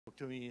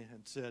to me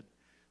and said,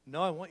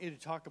 "No, I want you to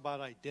talk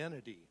about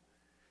identity."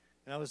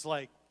 And I was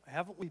like,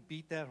 haven't we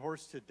beat that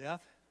horse to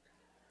death?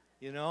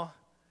 You know,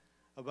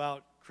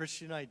 about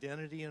Christian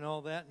identity and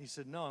all that? And he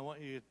said, "No, I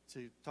want you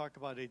to talk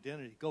about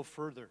identity. Go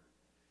further."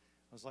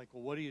 I was like,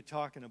 "Well, what are you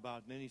talking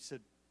about?" And then he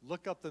said,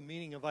 "Look up the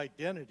meaning of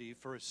identity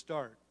for a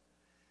start."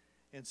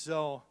 And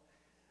so,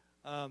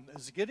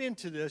 as we get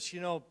into this,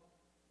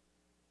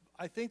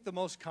 I think the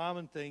most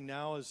common thing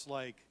now is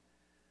like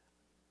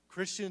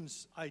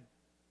Christians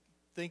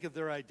think of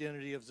their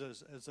identity as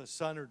a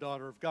son or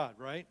daughter of God,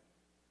 right?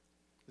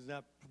 Isn't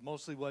that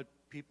mostly what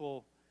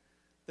people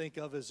think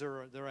of as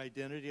their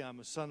identity? I'm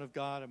a son of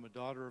God, I'm a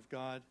daughter of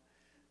God.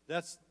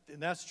 That's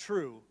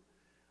true,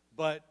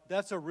 but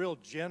that's a real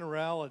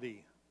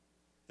generality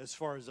as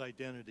far as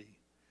identity.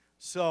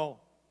 So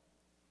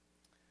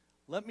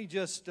let me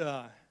just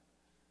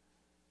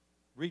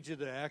read you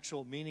the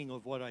actual meaning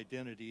of what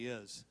identity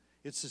is.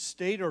 It's a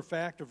state or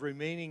fact of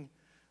remaining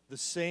the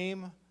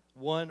same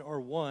one or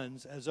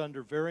ones as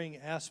under varying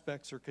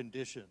aspects or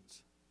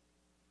conditions.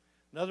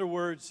 In other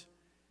words,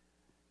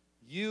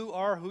 you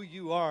are who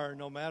you are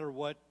no matter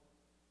what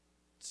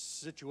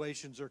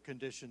situations or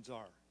conditions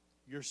are.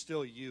 You're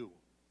still you.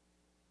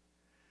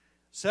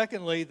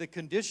 Secondly, the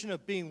condition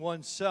of being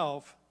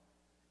oneself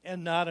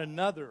and not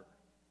another.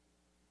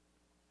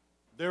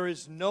 There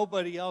is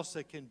nobody else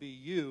that can be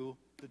you.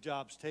 The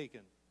job's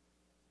taken.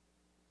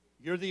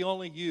 You're the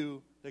only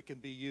you that can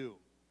be you.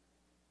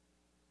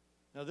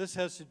 Now, this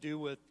has to do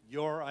with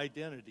your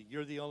identity.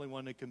 You're the only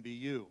one that can be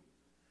you.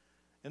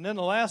 And then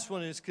the last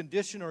one is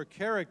condition or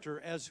character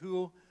as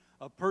who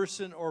a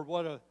person or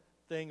what a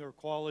thing or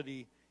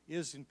quality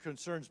is and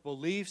concerns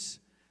beliefs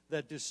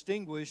that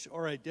distinguish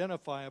or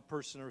identify a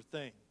person or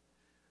thing.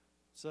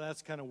 So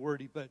that's kind of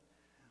wordy, but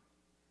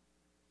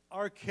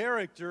our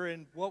character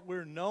and what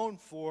we're known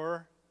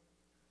for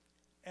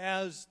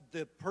as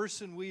the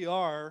person we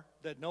are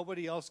that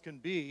nobody else can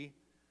be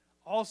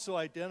also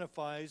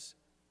identifies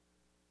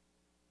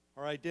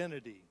our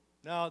identity.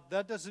 Now,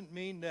 that doesn't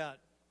mean that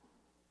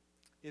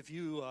if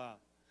you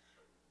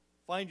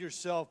find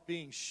yourself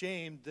being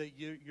shamed that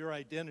your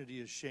identity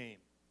is shame.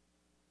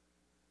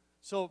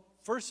 So,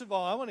 first of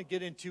all, I want to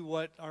get into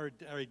what our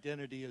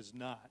identity is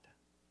not.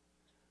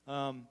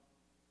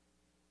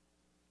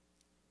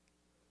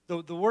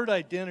 The word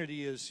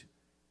identity is,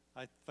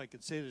 if I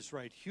could say this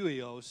right,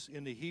 huios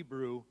in the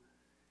Hebrew,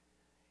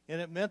 and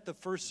it meant the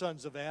first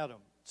sons of Adam.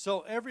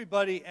 So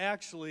everybody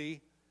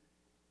actually,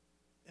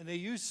 and they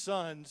use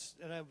sons,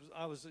 and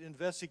I was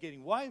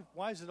investigating, why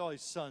is it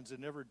always sons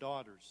and never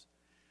daughters?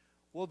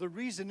 Well, the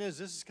reason is,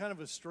 this is kind of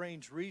a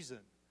strange reason.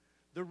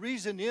 The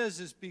reason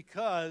is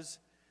because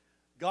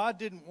God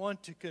didn't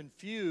want to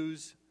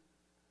confuse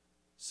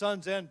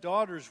sons and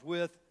daughters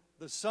with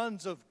the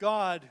sons of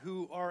God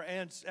who are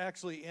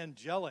actually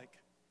angelic.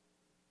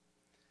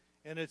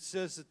 And it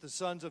says that the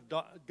sons of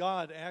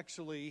God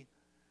actually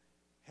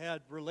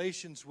had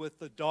relations with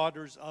the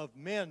daughters of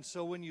men.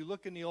 So when you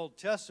look in the Old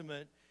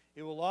Testament,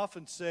 it will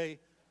often say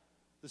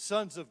the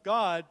sons of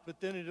God, but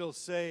then it'll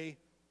say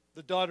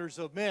the daughters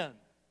of men.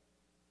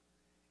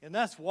 And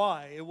that's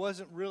why. It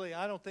wasn't really,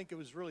 I don't think it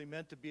was really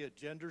meant to be a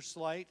gender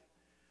slight.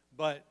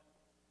 But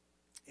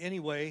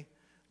anyway,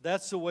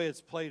 that's the way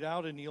it's played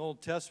out in the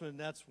Old Testament, and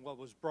that's what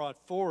was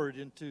brought forward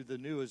into the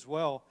New as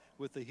well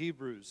with the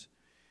Hebrews.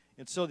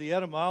 And so the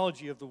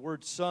etymology of the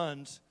word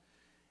sons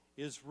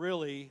is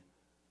really,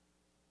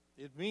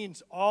 it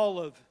means all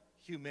of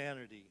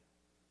humanity,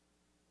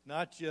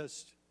 not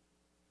just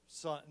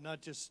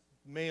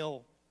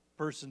male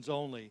persons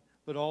only,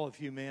 but all of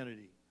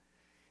humanity.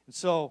 And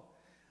so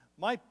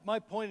my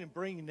point in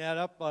bringing that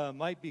up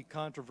might be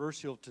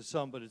controversial to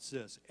some, but it's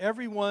this.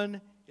 Everyone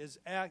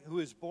who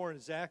is born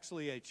is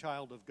actually a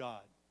child of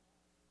God.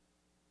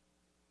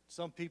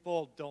 Some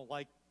people don't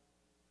like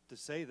to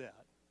say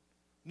that.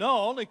 No,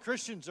 only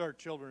Christians are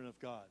children of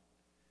God.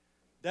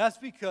 That's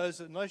because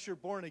unless you're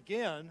born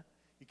again,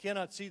 you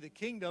cannot see the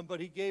kingdom, but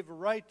he gave a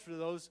right for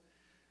those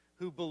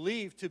who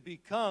believe to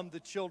become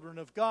the children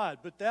of God.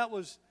 But that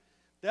was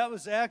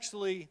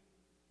actually,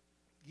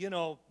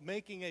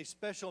 making a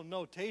special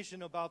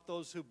notation about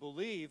those who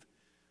believe.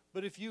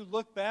 But if you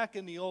look back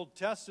in the Old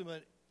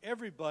Testament,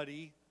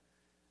 everybody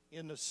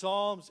in the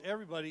Psalms,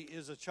 everybody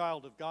is a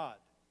child of God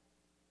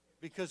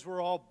because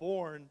we're all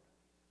born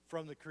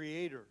from the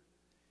Creator.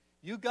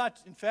 You got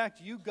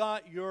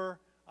your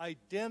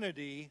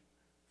identity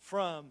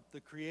from the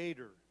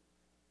Creator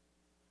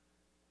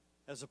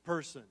as a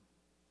person.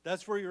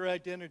 That's where your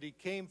identity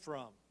came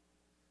from.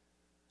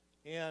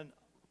 And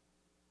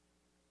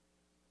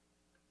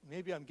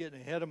maybe I'm getting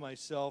ahead of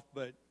myself,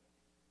 but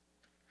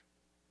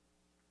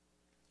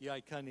yeah,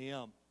 I kind of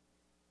am.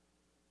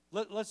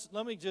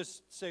 Let me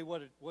just say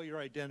what your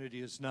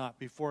identity is not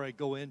before I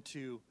go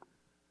into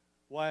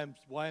why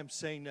I'm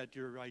saying that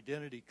your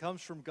identity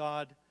comes from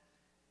God.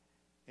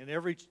 And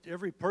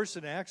every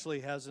person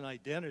actually has an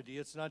identity.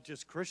 It's not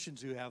just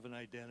Christians who have an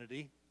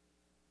identity.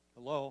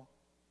 Hello?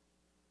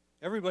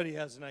 Everybody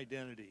has an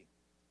identity,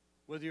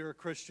 whether you're a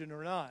Christian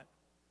or not.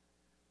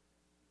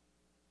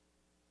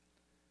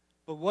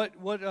 But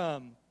what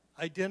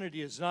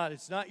identity is not,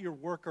 it's not your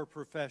work or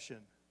profession.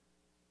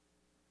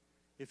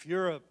 If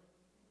you're an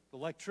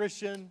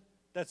electrician,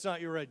 that's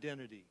not your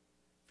identity.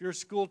 If you're a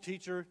school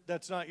teacher,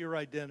 that's not your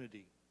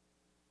identity.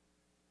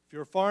 If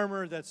you're a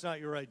farmer, that's not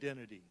your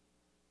identity.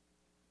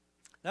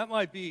 That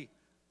might be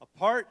a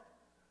part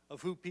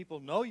of who people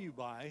know you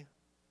by,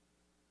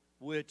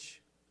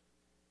 which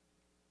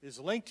is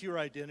linked to your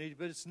identity,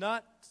 but it's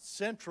not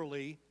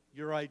centrally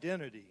your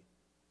identity.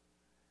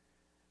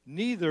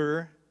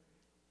 Neither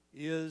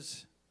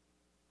is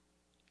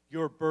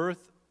your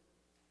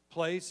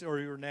birthplace or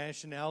your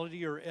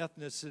nationality or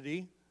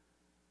ethnicity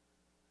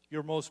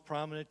your most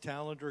prominent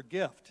talent or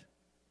gift,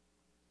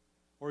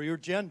 or your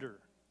gender.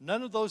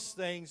 None of those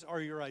things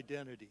are your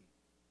identity.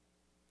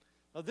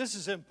 Now, this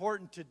is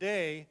important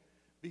today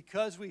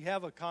because we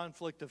have a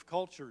conflict of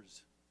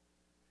cultures.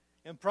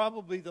 And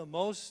probably the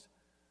most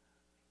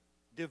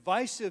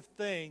divisive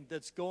thing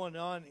that's going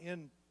on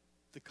in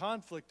the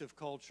conflict of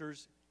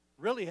cultures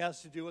really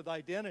has to do with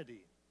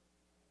identity,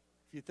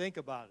 if you think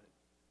about it.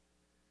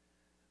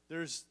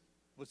 There's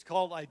what's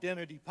called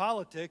identity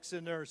politics,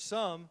 and there are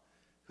some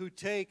who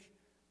take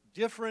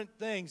different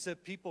things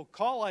that people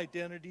call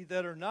identity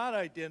that are not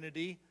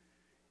identity,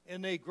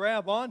 and they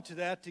grab onto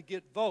that to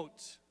get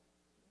votes.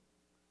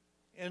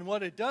 And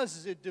what it does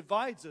is it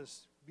divides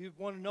us. You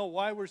want to know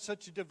why we're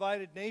such a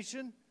divided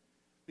nation?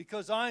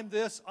 Because I'm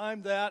this,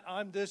 I'm that,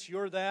 I'm this,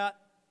 you're that,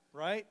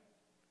 right?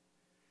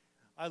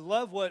 I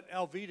love what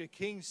Alveda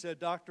King said,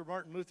 Dr.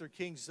 Martin Luther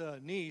King's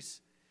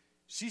niece.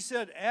 She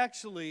said,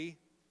 actually,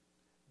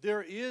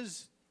 there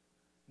is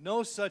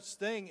no such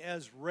thing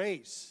as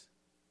race.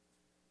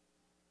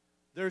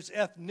 There's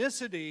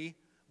ethnicity,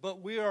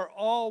 but we are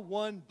all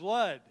one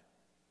blood.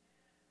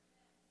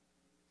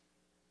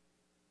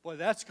 Boy,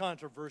 that's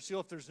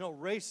controversial. If there's no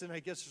race, then I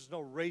guess there's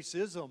no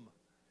racism.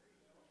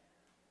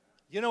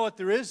 You know what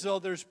there is, though?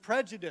 There's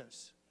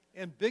prejudice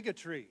and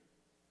bigotry.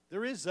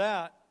 There is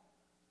that.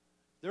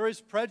 There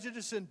is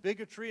prejudice and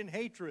bigotry and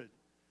hatred.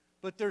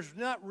 But there's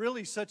not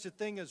really such a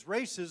thing as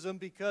racism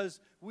because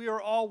we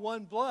are all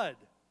one blood.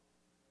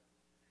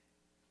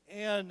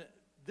 And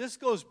this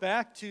goes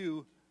back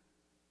to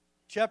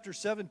chapter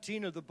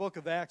 17 of the book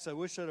of Acts. I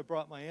wish I'd have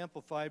brought my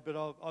Amplified, but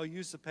I'll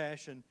use the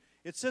Passion.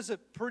 It says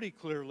it pretty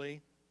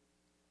clearly.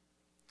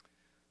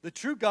 The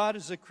true God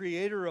is the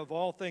creator of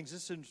all things.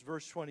 This is in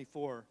verse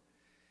 24.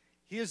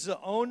 He is the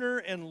owner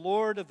and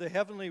Lord of the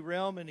heavenly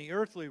realm and the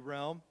earthly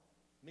realm.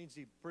 It means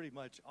he pretty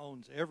much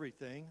owns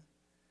everything.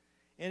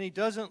 And he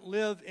doesn't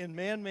live in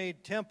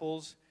man-made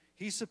temples.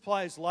 He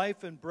supplies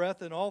life and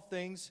breath and all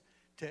things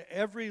to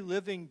every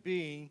living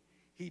being.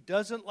 He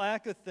doesn't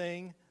lack a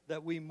thing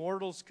that we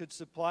mortals could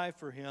supply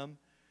for him,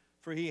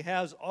 for he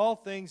has all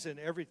things and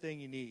everything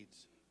he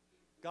needs.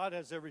 God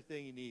has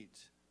everything he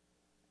needs.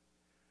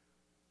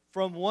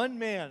 From one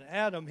man,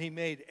 Adam, he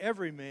made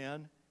every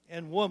man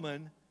and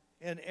woman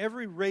and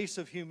every race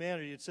of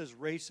humanity. It says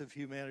race of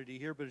humanity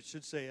here, but it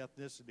should say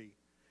ethnicity.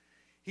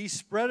 He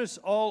spread us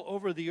all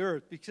over the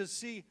earth because,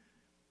 see,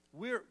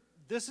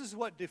 this is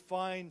what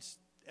defines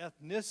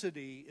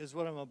ethnicity, is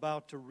what I'm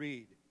about to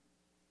read.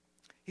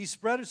 He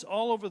spread us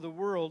all over the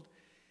world,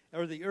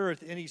 or the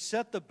earth, and he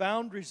set the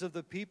boundaries of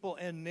the people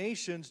and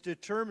nations,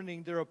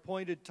 determining their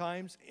appointed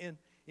times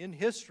in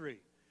history.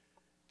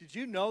 Did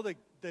you know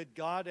that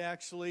God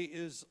actually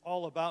is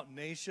all about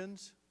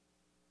nations?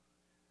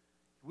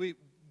 We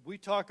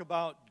talk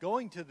about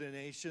going to the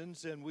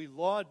nations, and we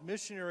laud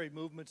missionary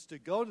movements to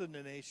go to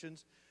the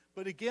nations.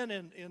 But again,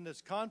 in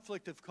this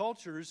conflict of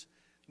cultures,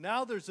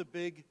 now there's a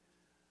big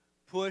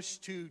push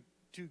to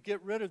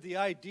get rid of the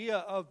idea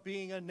of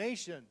being a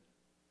nation.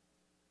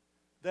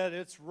 That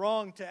it's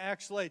wrong to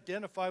actually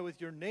identify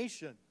with your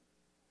nation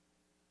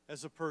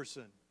as a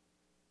person.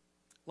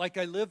 Like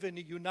I live in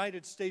the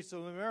United States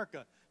of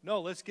America.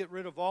 No, let's get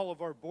rid of all of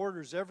our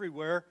borders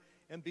everywhere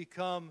and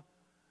become...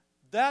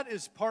 That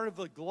is part of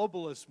the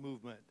globalist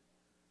movement.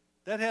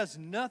 That has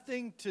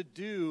nothing to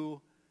do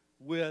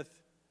with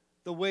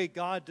the way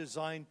God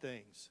designed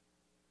things.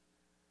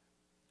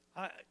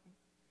 I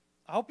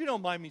hope you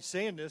don't mind me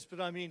saying this,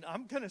 but I mean,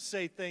 I'm going to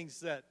say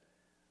things that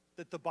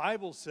the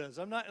Bible says.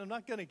 I'm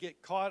not going to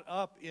get caught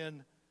up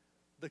in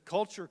the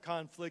culture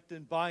conflict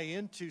and buy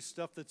into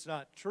stuff that's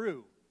not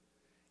true.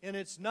 And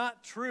it's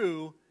not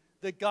true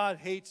that God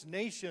hates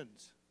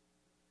nations.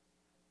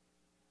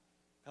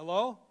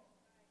 Hello?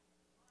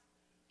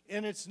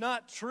 And it's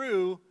not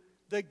true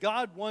that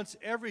God wants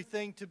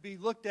everything to be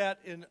looked at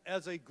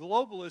as a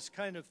globalist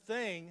kind of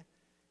thing,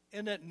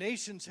 and that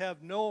nations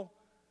have no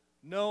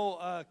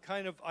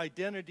kind of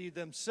identity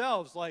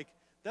themselves. Like,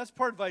 that's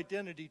part of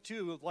identity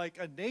too. Like,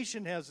 a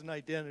nation has an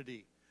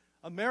identity.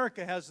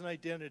 America has an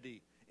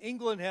identity.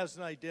 England has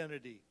an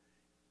identity.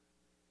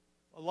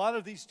 A lot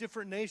of these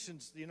different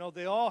nations,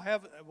 they all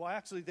have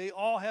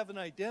an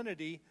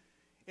identity.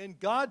 And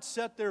God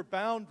set their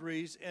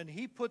boundaries, and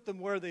he put them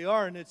where they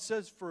are, and it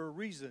says for a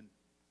reason.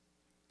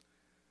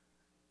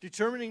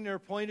 Determining their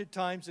appointed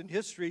times in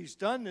history, he's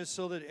done this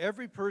so that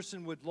every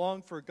person would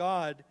long for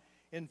God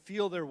and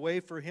feel their way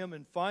for him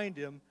and find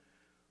him.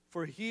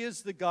 For he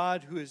is the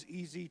God who is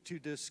easy to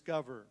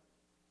discover.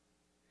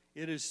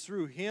 It is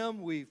through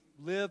him we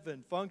live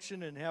and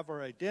function and have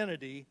our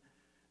identity,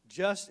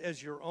 just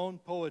as your own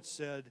poet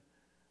said,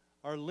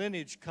 our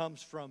lineage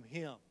comes from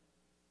him.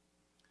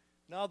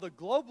 Now, the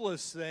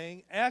globalist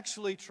thing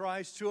actually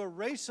tries to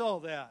erase all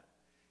that.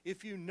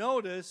 If you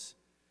notice,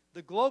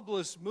 the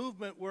globalist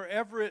movement,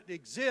 wherever it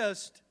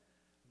exists,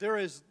 there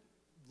is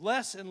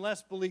less and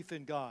less belief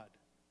in God.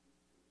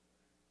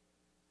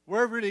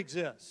 Wherever it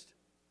exists.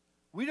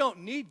 We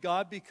don't need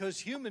God because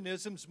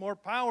humanism's more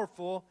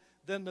powerful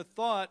than the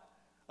thought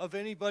of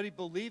anybody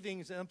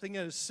believing something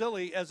as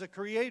silly as a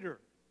creator.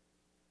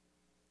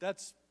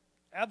 That's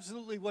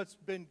absolutely what's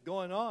been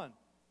going on.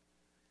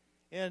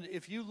 And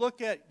if you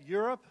look at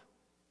Europe,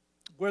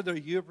 where the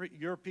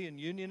European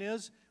Union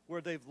is,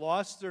 where they've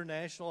lost their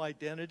national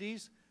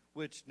identities,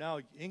 which now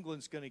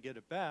England's going to get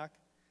it back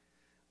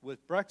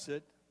with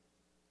Brexit,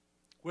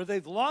 where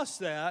they've lost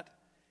that,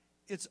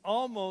 it's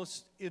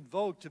almost in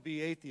vogue to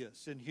be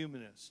atheist and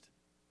humanist.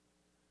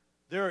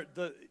 They're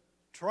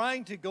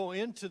trying to go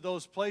into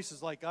those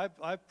places. Like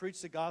I've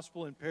preached the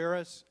gospel in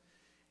Paris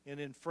and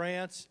in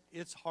France.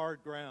 It's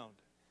hard ground.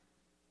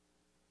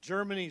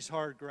 Germany's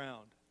hard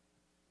ground.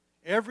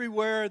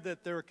 Everywhere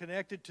that they're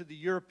connected to the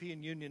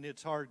European Union,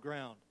 it's hard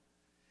ground.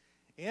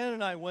 Ann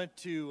and I went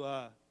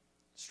to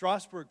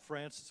Strasbourg,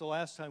 France. It's the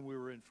last time we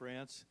were in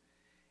France.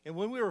 And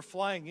when we were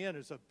flying in,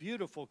 it's a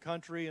beautiful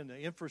country, and the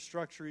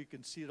infrastructure, you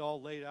can see it all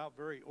laid out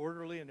very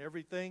orderly and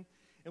everything.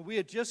 And we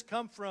had just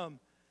come from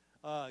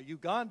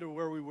Uganda,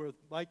 where we were with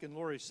Mike and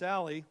Lori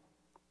Sally,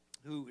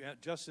 who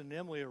Justin and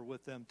Emily are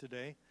with them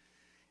today.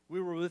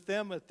 We were with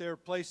them at their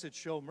place at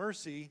Show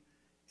Mercy,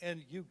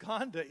 and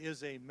Uganda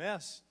is a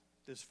mess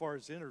as far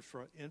as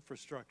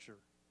infrastructure.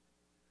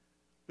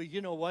 But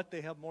you know what?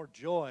 They have more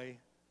joy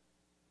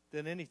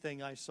than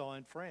anything I saw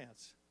in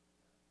France.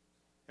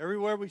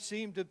 Everywhere we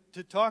seem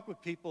to talk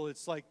with people,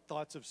 it's like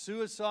thoughts of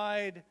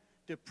suicide,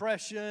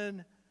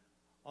 depression,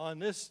 on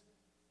this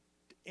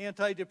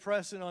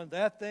antidepressant, on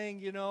that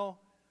thing, you know,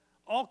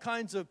 all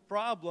kinds of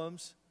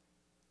problems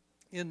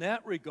in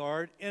that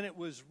regard. And it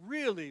was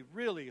really,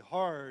 really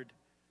hard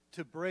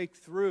to break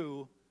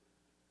through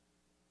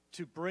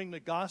to bring the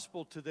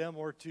gospel to them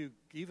or to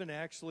even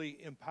actually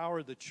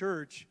empower the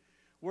church.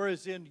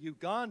 Whereas in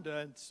Uganda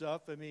and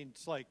stuff, I mean,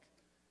 it's like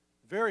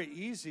very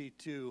easy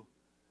to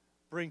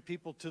bring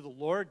people to the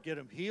Lord, get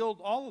them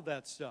healed, all of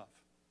that stuff,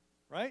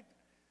 right?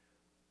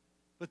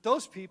 But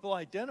those people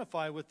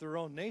identify with their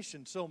own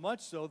nation so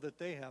much so that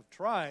they have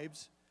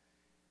tribes,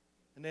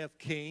 and they have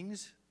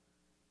kings,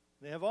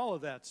 they have all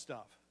of that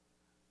stuff.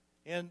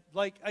 And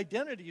like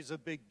identity is a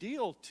big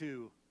deal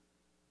to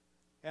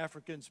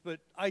Africans, but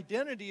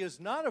identity is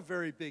not a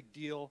very big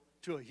deal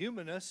to a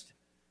humanist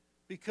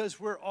because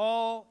we're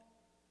all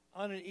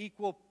on an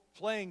equal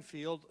playing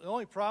field. The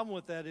only problem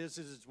with that is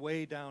it's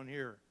way down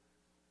here.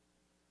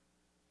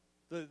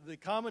 The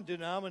common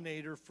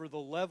denominator for the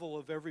level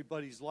of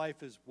everybody's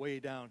life is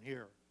way down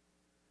here.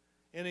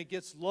 And it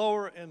gets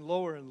lower and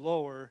lower and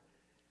lower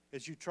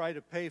as you try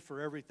to pay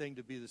for everything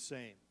to be the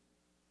same.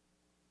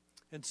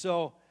 And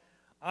so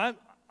I'm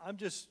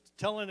just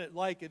telling it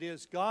like it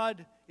is.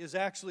 God is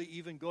actually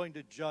even going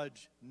to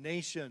judge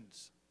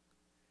nations.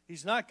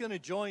 He's not going to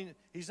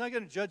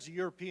judge the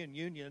European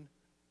Union.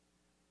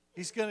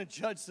 He's going to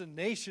judge the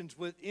nations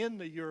within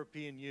the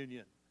European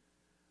Union,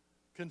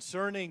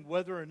 concerning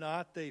whether or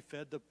not they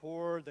fed the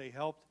poor, they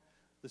helped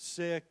the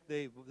sick,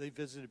 they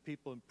visited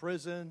people in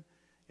prison,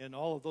 and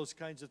all of those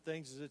kinds of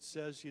things, as it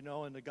says, you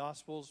know, in the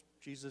Gospels.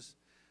 Jesus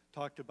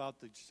talked about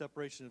the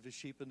separation of the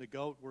sheep and the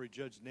goat, where he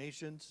judged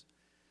nations.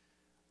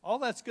 All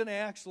that's going to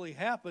actually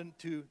happen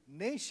to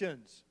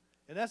nations,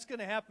 and that's going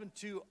to happen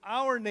to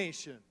our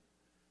nation.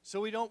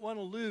 So we don't want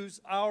to lose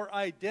our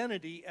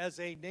identity as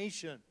a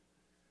nation.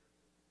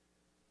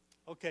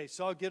 Okay,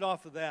 so I'll get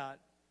off of that.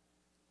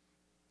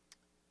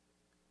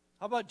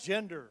 How about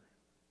gender?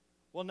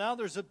 Well, now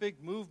there's a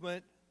big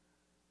movement,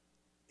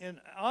 and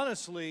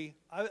honestly,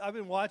 I've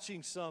been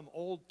watching some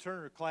old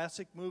Turner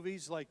Classic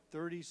movies, like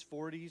 30s,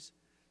 40s,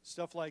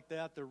 stuff like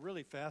that. They're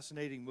really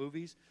fascinating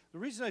movies. The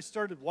reason I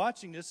started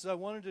watching this is I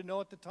wanted to know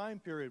what the time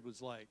period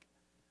was like.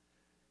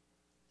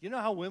 You know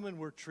how women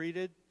were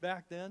treated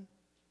back then?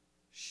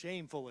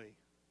 Shamefully.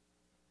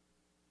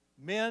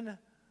 Men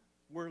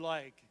were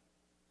like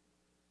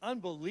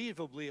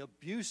unbelievably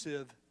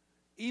abusive,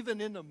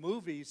 even in the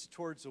movies,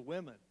 towards the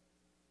women.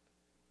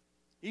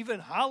 Even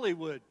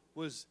Hollywood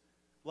was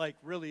like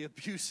really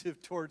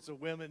abusive towards the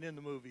women in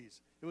the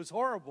movies. It was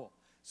horrible.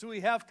 So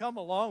we have come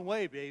a long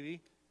way, baby,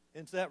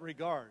 in that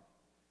regard.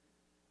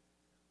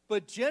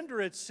 But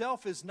gender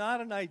itself is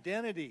not an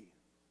identity.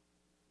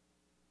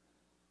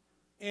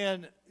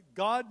 And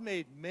God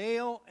made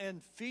male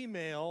and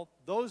female.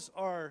 Those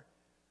are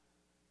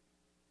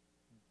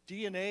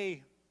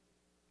DNA,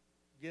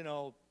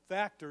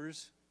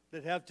 factors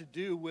that have to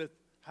do with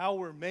how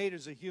we're made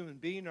as a human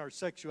being, our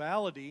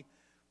sexuality.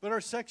 But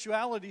our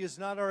sexuality is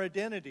not our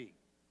identity.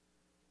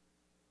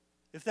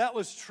 If that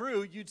was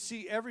true, you'd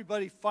see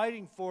everybody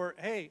fighting for,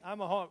 hey,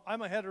 I'm a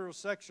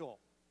heterosexual.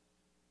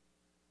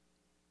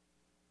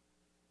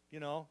 You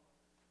know,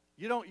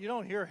 you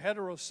don't hear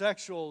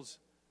heterosexuals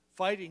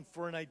fighting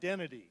for an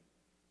identity.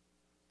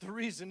 The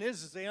reason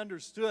is they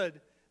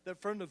understood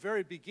that from the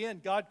very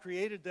beginning, God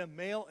created them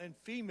male and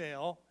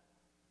female,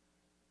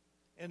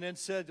 and then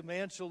said, the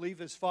man shall leave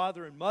his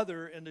father and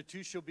mother, and the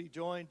two shall be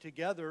joined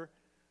together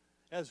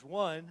as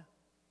one,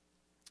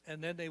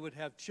 and then they would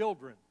have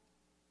children.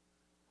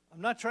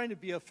 I'm not trying to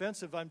be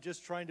offensive, I'm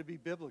just trying to be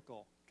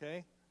biblical,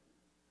 okay?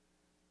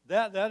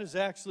 That is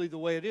actually the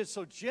way it is.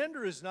 So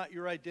gender is not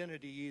your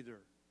identity either.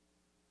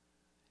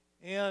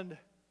 And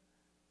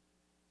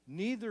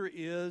neither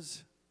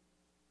is,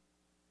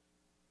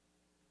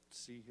 let's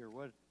see here,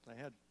 what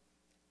I had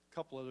a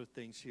couple other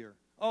things here.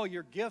 Oh,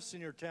 your gifts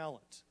and your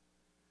talents.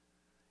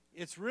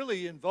 It's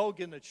really in vogue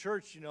in the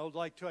church,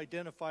 like to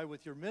identify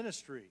with your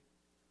ministry.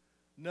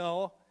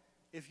 No,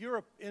 if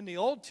you're in the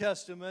Old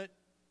Testament,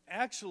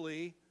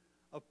 actually,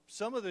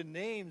 some of the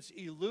names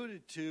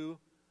alluded to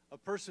a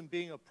person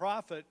being a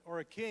prophet or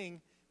a king,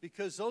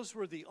 because those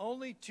were the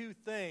only two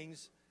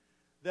things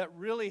that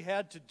really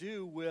had to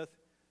do with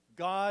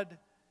God,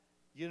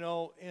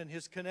 and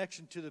his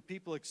connection to the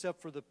people,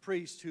 except for the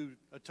priest who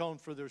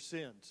atoned for their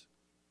sins.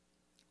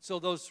 So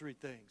those three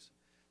things: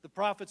 the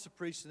prophets, the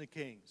priests, and the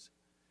kings.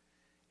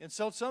 And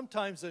so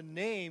sometimes a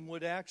name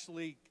would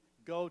actually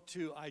go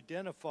to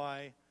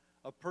identify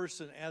a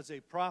person as a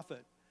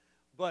prophet.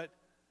 But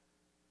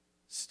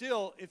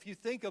still, if you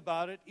think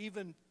about it,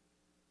 even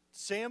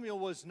Samuel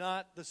was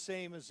not the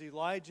same as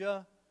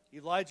Elijah.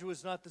 Elijah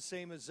was not the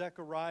same as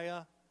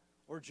Zechariah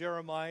or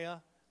Jeremiah.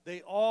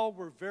 They all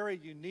were very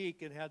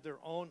unique and had their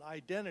own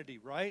identity,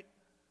 right?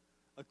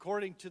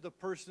 According to the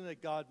person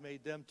that God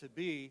made them to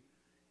be,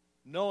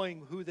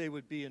 knowing who they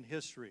would be in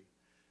history.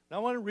 Now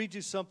I want to read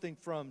you something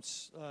from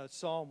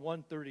Psalm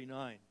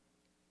 139.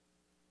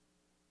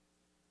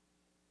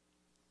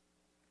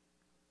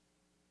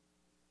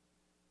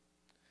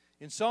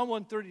 In Psalm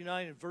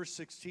 139 in verse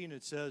 16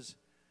 it says,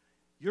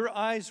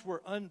 I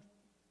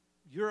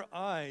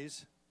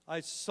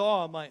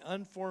saw my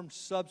unformed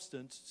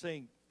substance,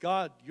 saying,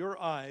 God,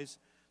 your eyes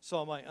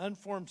saw my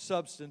unformed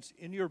substance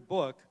in your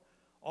book.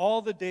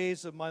 All the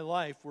days of my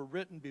life were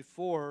written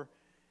before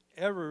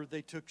ever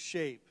they took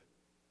shape,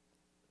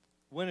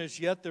 when as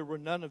yet there were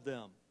none of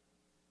them.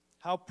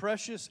 How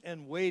precious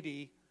and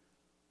weighty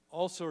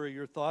also are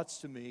your thoughts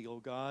to me, O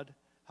God.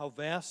 How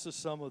vast the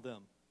sum of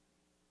them.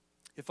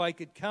 If I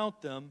could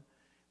count them,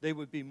 they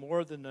would be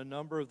more than the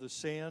number of the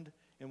sand.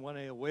 And when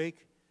I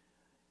awake,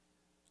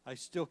 I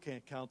still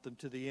can't count them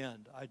to the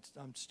end.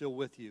 I'm still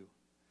with you.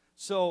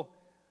 So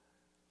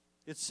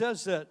it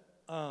says that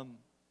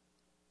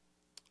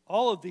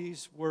all of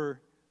these were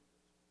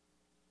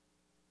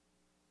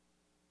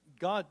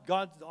God,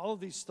 all of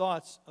these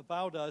thoughts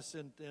about us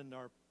and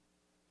our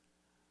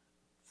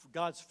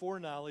God's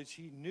foreknowledge.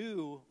 He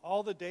knew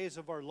all the days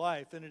of our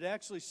life. And it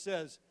actually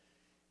says,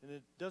 and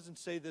it doesn't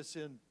say this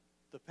in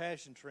the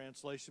Passion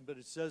Translation, but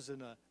it says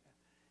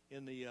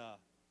in the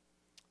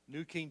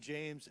New King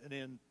James and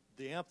in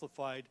the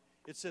Amplified,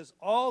 it says,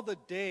 all the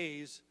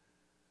days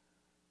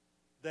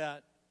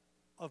that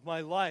of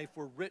my life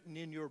were written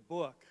in your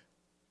book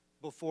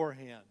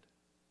beforehand.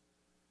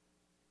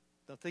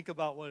 Now think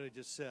about what I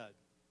just said.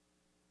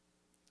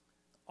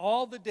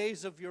 All the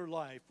days of your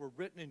life were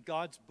written in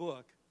God's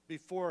book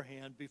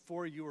beforehand,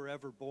 before you were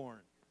ever born.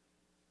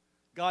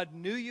 God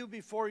knew you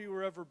before you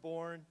were ever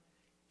born.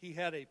 He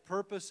had a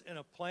purpose and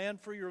a plan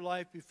for your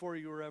life before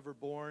you were ever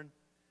born.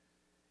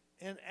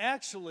 And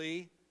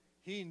actually,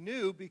 he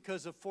knew,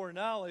 because of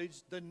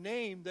foreknowledge, the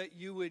name that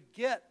you would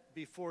get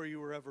before you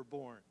were ever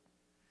born.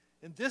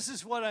 And this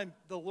is what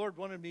the Lord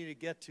wanted me to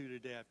get to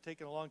today. I've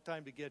taken a long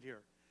time to get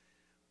here.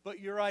 But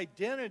your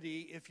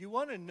identity, if you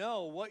want to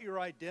know what your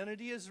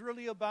identity is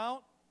really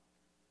about,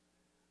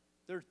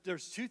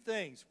 there's two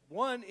things.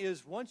 One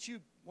is once you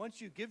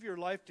give your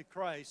life to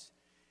Christ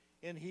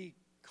and he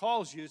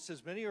calls you, it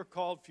says many are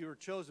called, few are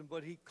chosen,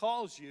 but he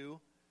calls you.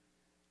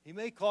 He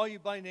may call you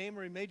by name,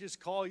 or he may just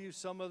call you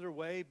some other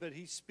way, but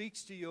he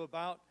speaks to you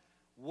about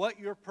what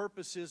your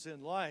purpose is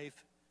in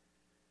life.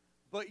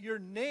 But your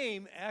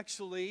name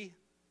actually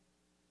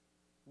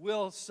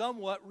will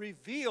somewhat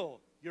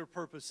reveal your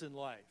purpose in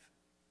life.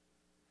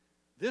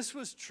 This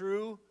was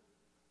true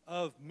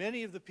of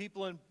many of the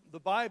people in the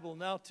Bible.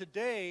 Now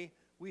today,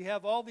 we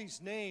have all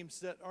these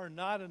names that are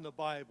not in the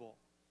Bible.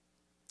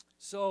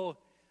 So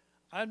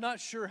I'm not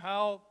sure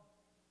how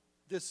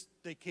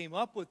they came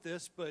up with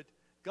this, but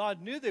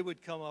God knew they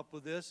would come up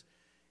with this.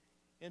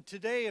 And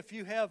today, if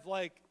you have,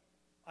 like,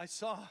 I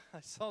saw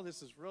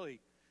this is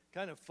really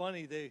kind of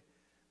funny.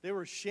 They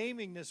were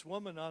shaming this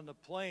woman on the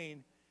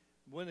plane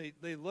when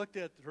they looked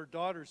at her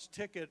daughter's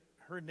ticket.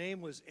 Her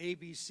name was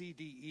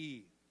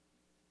ABCDE.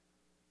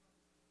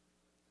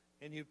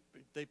 And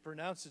they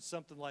pronounced it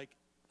something like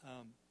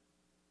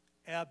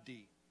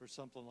Abdi or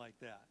something like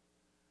that,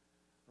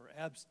 or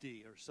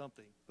Absdi or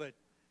something. But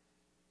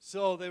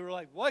so they were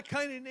like, what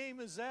kind of name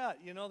is that?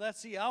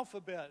 That's the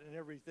alphabet and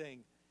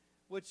everything,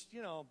 which,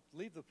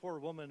 leave the poor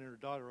woman and her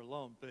daughter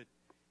alone.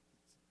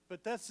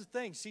 But that's the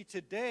thing. See,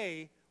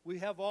 today we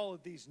have all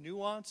of these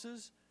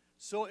nuances,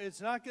 So it's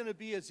not going to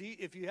be as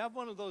if you have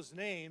one of those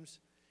names,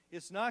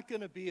 it's not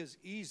going to be as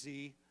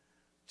easy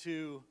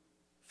to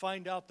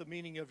find out the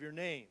meaning of your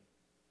name.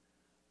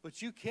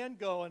 But you can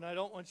go, and I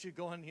don't want you to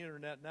go on the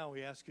internet now.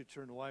 We ask you to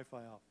turn the Wi-Fi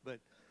off.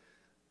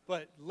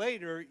 But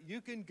later,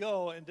 you can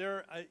go, and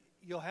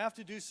you'll have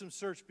to do some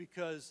search,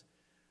 because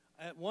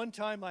at one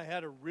time I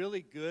had a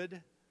really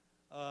good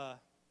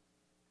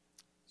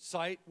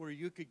site where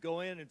you could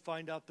go in and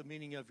find out the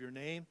meaning of your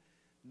name.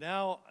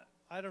 Now,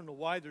 I don't know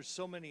why there's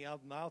so many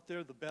of them out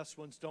there. The best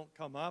ones don't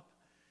come up,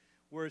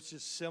 where it's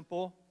just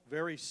simple,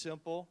 very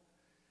simple.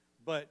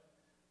 But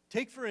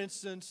take, for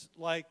instance,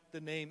 like the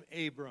name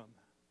Abram.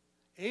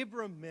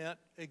 Abram meant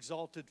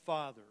exalted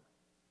father.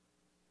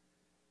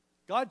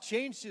 God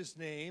changed his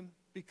name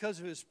because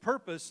of his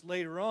purpose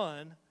later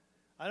on.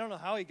 I don't know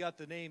how he got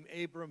the name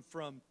Abram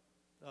from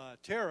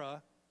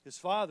Terah, his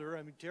father.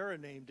 I mean, Terah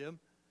named him,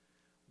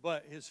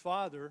 but his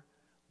father.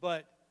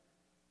 But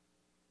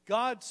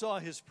God saw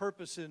his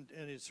purpose and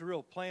his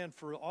real plan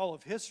for all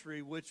of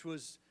history, which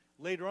was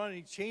later on,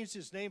 he changed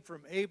his name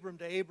from Abram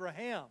to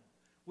Abraham,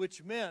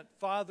 which meant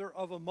father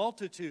of a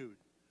multitude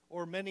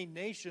or many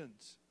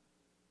nations.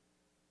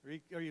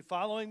 Are you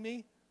following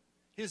me?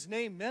 His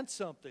name meant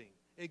something.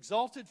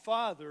 Exalted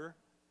father,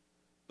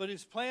 but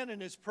his plan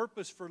and his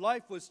purpose for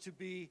life was to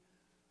be,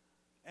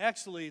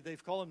 actually,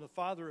 they've called him the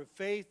father of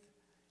faith.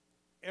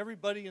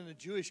 Everybody in the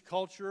Jewish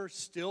culture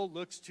still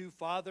looks to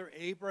Father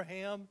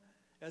Abraham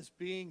as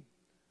being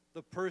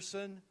the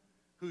person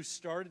who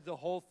started the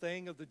whole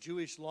thing of the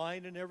Jewish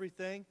line and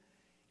everything.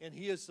 And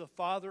he is the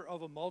father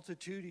of a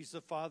multitude. He's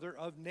the father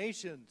of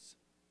nations.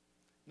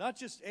 Not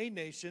just a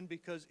nation,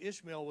 because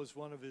Ishmael was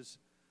one of his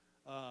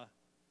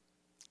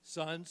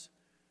sons,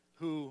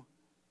 who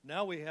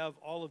now we have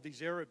all of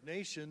these Arab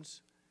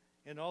nations,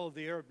 and all of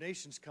the Arab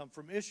nations come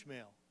from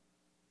Ishmael.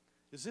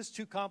 Is this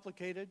too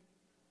complicated?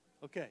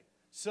 Okay,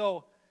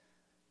 so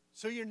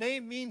your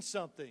name means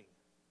something.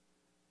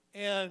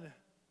 And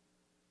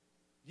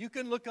you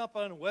can look up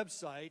on a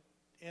website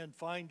and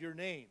find your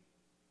name.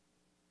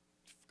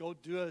 Go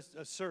do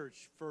a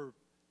search for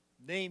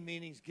name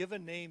meanings,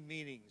 given name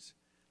meanings.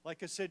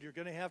 Like I said, you're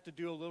going to have to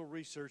do a little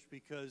research,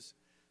 because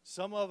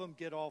some of them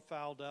get all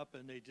fouled up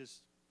and they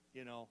just,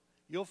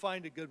 you'll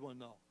find a good one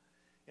though.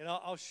 And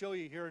I'll show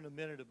you here in a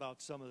minute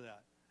about some of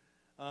that.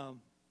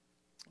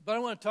 But I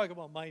want to talk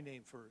about my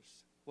name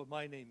first, what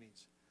my name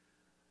means.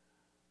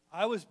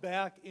 I was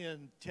back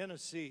in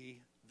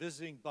Tennessee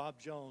visiting Bob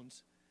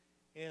Jones,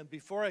 and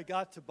before I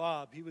got to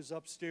Bob, he was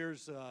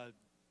upstairs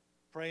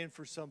praying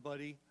for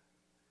somebody.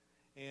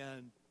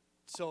 And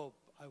so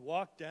I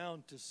walked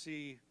down to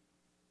see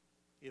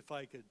if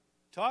I could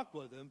talk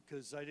with him,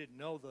 because I didn't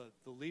know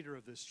the leader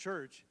of this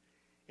church.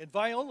 And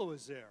Viola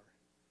was there.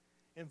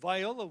 And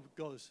Viola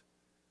goes,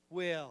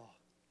 "Well,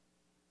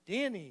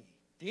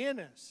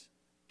 Dennis,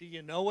 do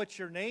you know what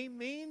your name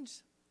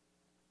means?"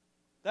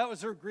 That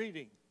was her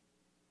greeting.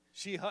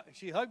 She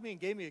hugged me and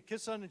gave me a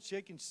kiss on the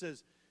cheek and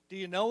says, "Do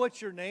you know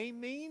what your name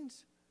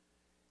means?"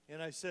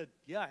 And I said,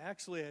 "Yeah,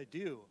 actually I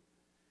do."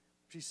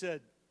 She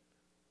said,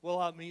 "Well,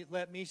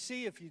 let me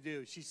see if you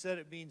do." She said,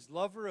 "It means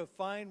lover of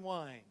fine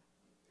wine."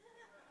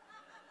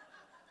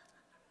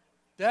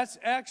 That's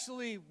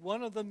actually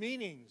one of the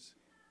meanings.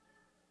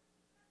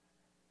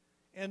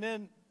 And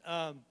then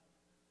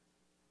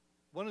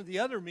one of the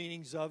other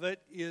meanings of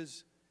it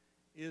is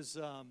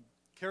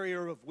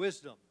carrier of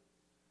wisdom,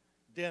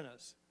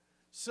 Dennis.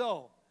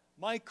 So,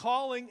 my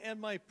calling and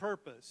my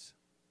purpose,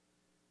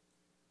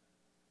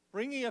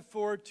 bringing it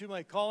forward to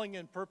my calling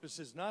and purpose,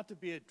 is not to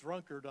be a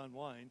drunkard on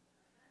wine.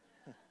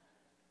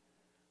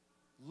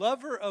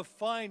 Lover of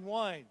fine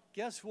wine.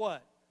 Guess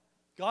what?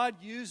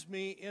 God used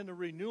me in the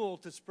renewal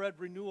to spread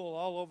renewal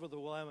all over the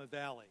Willamette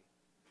Valley.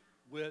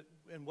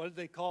 And what did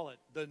they call it?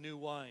 The new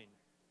wine.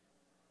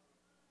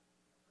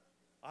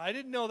 I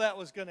didn't know that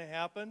was going to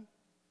happen.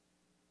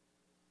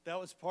 That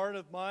was part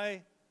of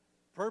my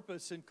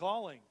purpose and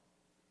calling.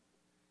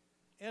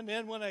 And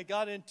then when I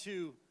got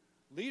into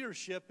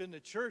leadership in the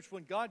church,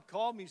 when God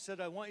called me, he said,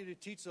 "I want you to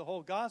teach the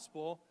whole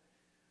gospel."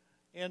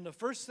 And the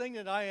first thing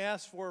that I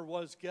asked for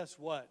was, guess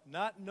what?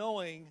 Not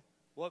knowing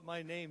what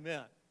my name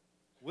meant.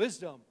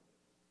 Wisdom.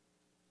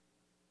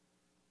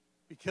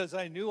 Because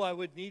I knew I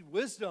would need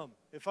wisdom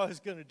if I was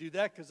going to do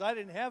that, because I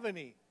didn't have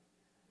any.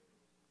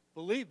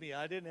 Believe me,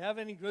 I didn't have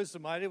any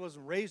wisdom. I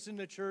wasn't raised in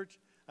the church.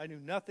 I knew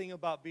nothing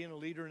about being a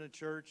leader in a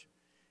church.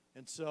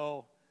 And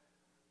so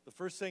the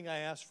first thing I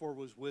asked for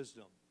was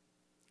wisdom.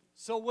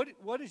 So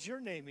what does your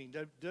name mean?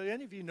 Do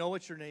any of you know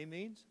what your name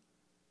means?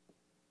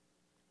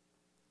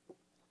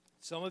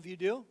 Some of you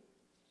do?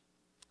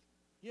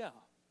 Yeah.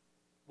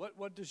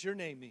 What does your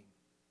name mean?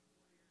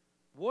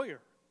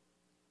 Warrior.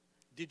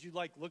 Did you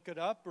look it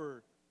up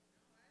or?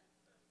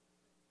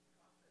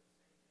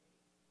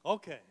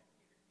 Okay.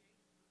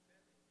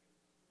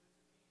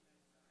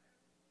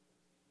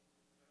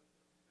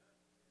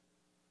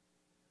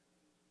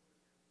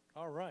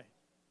 All right.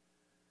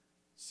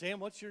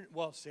 Sam,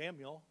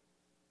 Samuel.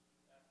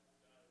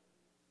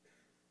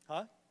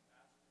 Huh?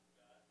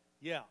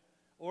 Yeah.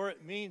 Or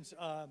it means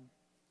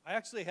I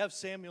actually have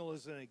Samuel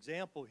as an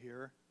example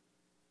here.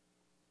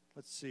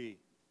 Let's see.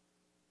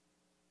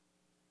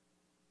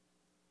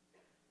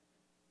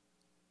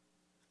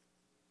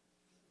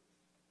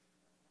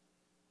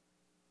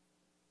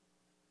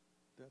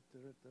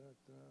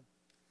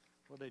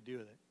 What did I do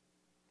with it?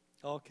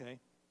 Okay.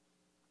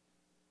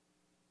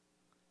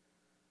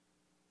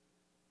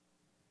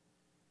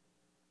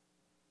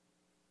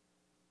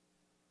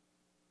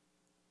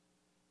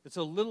 It's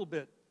a little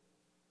bit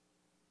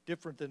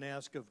different than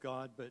ask of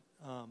God, but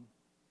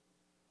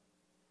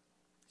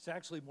it's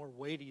actually more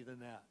weighty than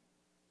that.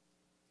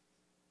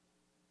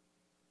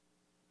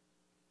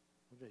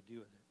 What did I do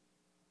with it?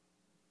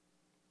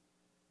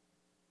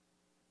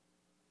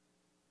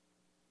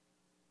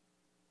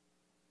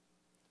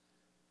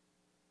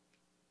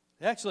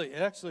 It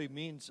actually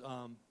means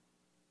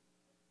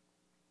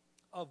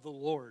of the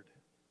Lord.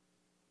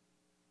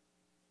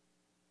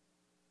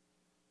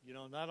 You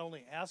know, not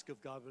only ask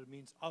of God, but it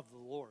means of the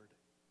Lord.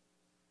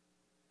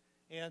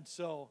 And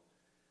so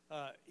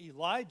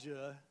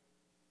Elijah,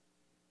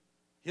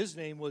 his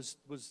name was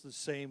the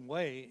same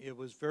way. It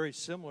was very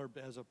similar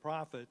as a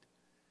prophet.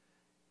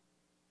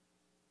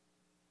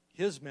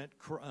 His meant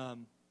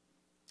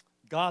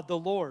God the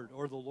Lord,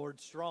 or the Lord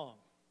strong.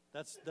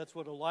 That's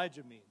what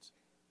Elijah means.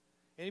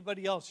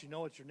 Anybody else, you know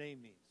what your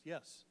name means?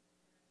 Yes.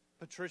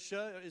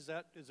 Patricia, is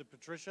it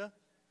Patricia?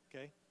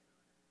 Okay.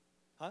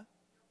 Huh?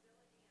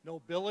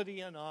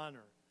 Nobility and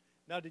honor.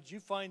 Now, did you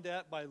find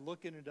that by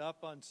looking it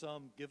up on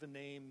some given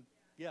name?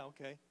 Yeah,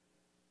 okay.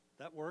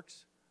 That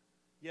works.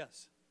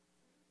 Yes.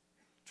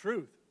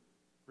 Truth.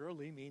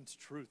 Really means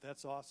truth.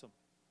 That's awesome.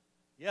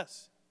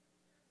 Yes.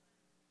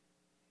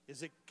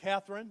 Is it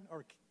Catherine?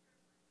 Or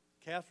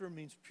Catherine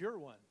means pure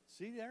one.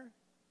 See there?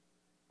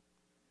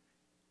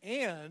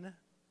 And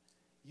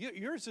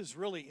yours is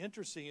really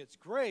interesting. It's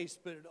grace,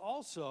 but it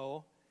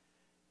also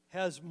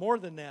has more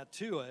than that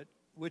to it,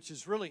 which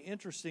is really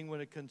interesting when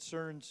it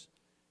concerns,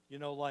 you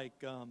know, like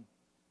the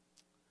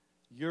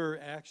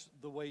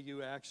way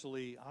you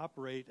actually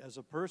operate as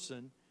a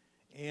person,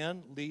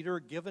 and leader,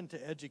 given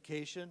to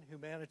education,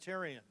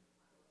 humanitarian.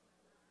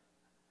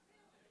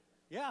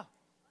 Yeah.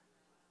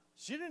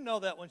 She didn't know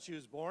that when she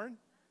was born.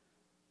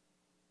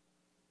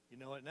 You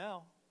know it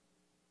now.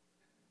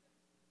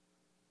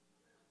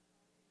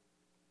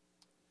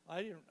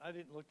 I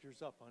didn't look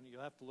yours up, honey.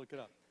 You'll have to look it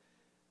up.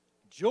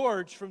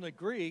 George, from the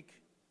Greek,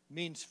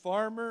 means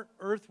farmer,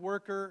 earth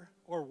worker,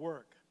 or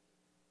work.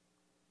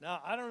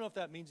 Now, I don't know if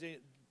that means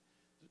anything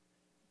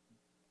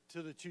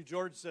to the two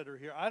Georges that are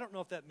here. I don't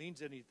know if that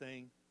means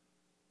anything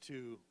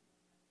to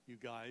you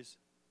guys,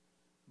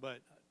 but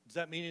does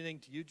that mean anything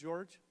to you,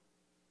 George?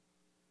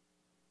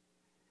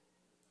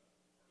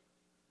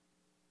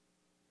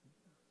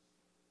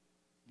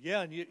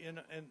 Yeah,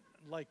 and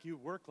like you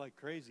work like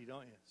crazy,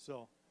 don't you?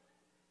 So,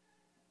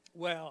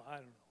 well, I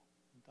don't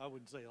know. I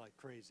wouldn't say like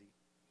crazy.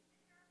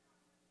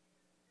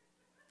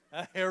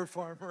 A hair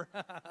farmer.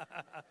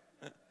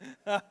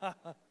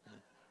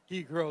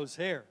 He grows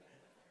hair.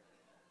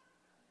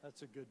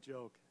 That's a good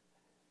joke.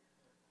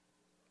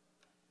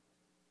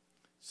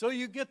 So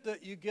you get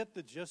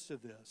the gist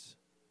of this.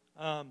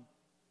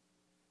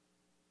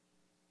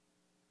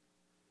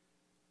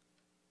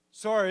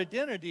 So our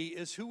identity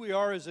is who we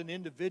are as an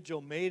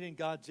individual, made in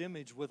God's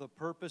image with a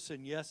purpose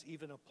and, yes,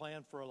 even a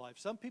plan for our life.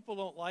 Some people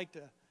don't like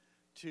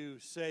to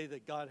say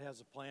that God has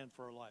a plan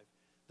for our life.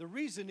 The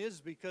reason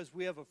is because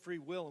we have a free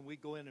will and we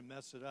go in and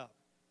mess it up.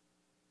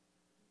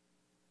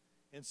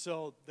 And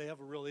so they have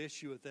a real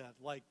issue with that,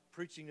 like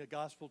preaching the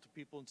gospel to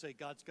people and say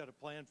God's got a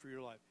plan for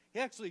your life. He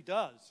actually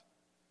does.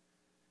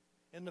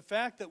 And the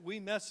fact that we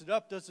mess it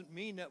up doesn't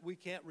mean that we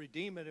can't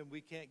redeem it and we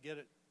can't get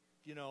it,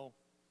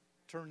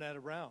 turn that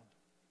around.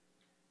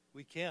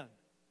 We can.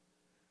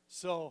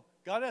 So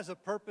God has a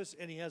purpose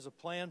and He has a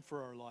plan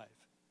for our life.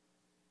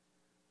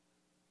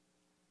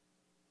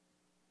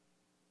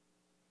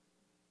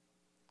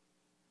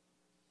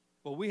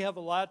 But we have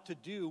a lot to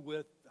do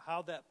with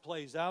how that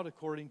plays out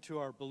according to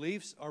our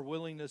beliefs, our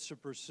willingness to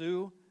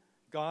pursue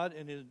God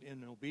and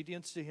in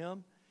obedience to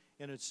Him.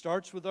 And it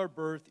starts with our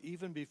birth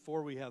even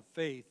before we have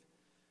faith,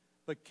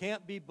 but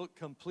can't be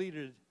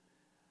completed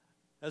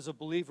as a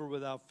believer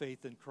without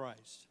faith in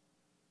Christ.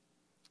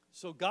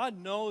 So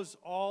God knows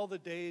all the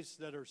days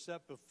that are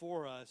set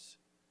before us,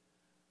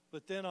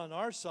 but then on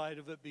our side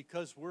of it,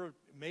 because we're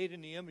made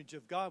in the image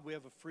of God, we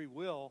have a free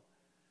will,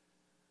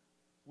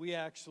 we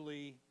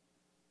actually,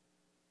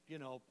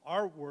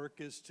 our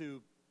work is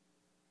to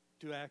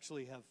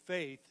actually have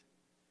faith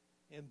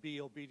and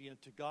be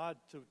obedient to God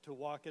to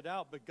walk it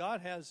out. But God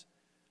has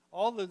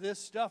all of this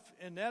stuff,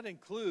 and that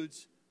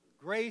includes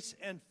grace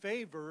and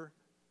favor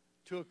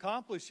to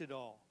accomplish it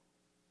all.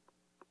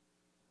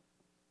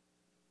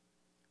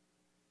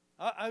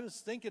 I was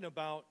thinking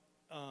about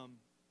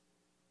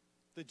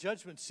the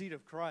judgment seat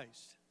of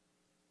Christ.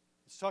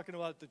 It's talking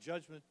about the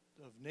judgment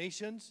of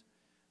nations.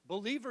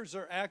 Believers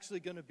are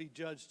actually going to be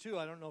judged too.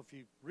 I don't know if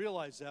you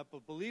realize that,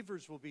 but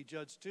believers will be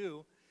judged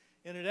too.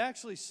 And it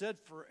actually said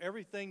for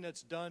everything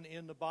that's done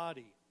in the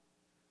body.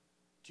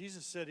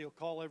 Jesus said he'll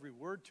call every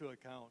word to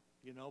account,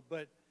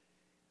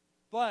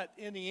 but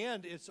in the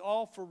end, it's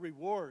all for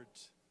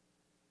rewards.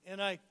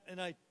 And I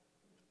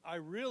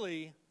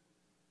really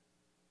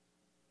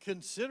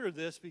consider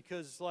this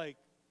because, like,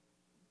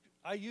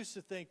 I used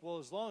to think, well,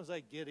 as long as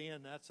I get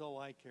in, that's all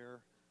I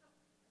care.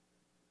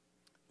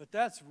 But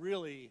that's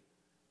really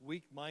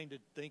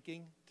weak-minded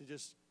thinking, to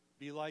just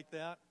be like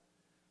that.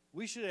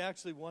 We should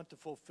actually want to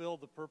fulfill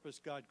the purpose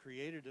God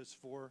created us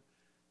for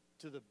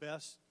to the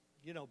best,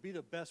 be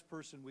the best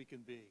person we can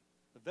be.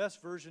 The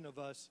best version of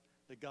us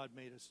that God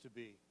made us to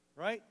be,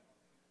 right?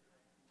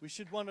 We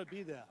should want to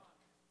be that.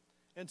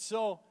 And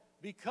so,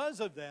 because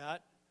of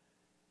that,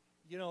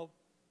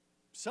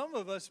 some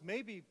of us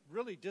may be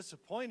really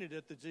disappointed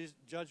at the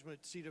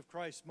judgment seat of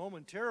Christ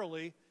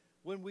momentarily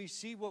when we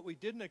see what we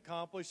didn't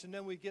accomplish and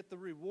then we get the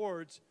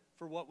rewards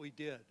for what we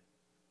did.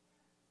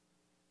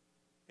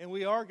 And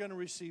we are going to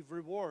receive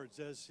rewards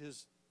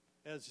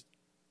as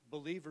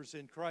believers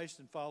in Christ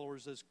and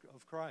followers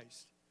of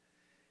Christ.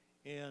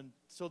 And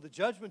so the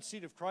judgment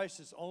seat of Christ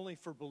is only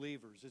for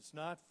believers. It's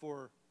not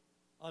for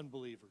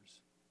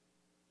unbelievers.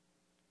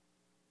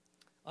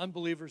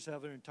 Unbelievers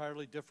have an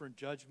entirely different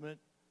judgment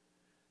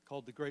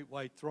called the Great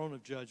White Throne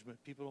of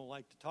Judgment. People don't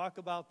like to talk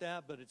about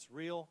that, but it's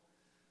real.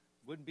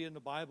 It wouldn't be in the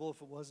Bible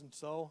if it wasn't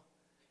so.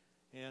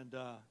 And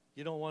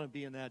you don't want to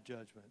be in that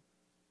judgment.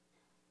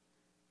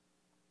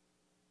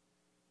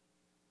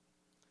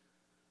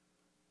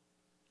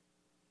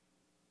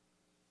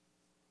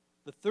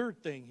 The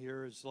third thing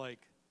here is,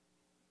 like,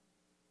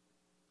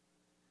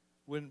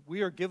 when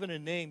we are given a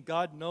name,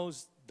 God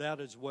knows that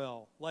as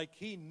well. Like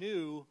he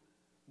knew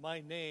my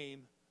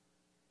name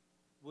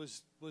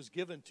was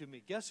given to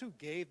me. Guess who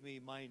gave me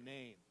my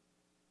name?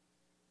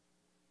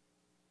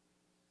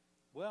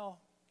 Well,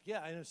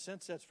 yeah, in a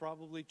sense that's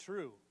probably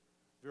true.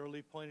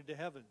 Verily pointed to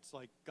heaven. It's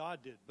like God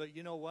did. But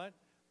you know what?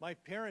 My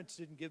parents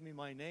didn't give me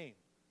my name.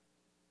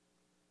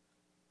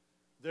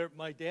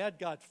 My dad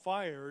got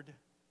fired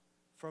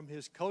from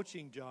his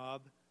coaching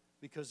job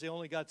because they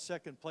only got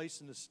second place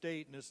in the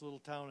state in this little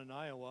town in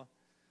Iowa,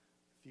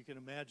 if you can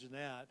imagine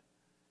that.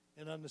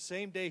 And on the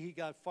same day he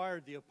got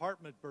fired, the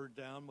apartment burned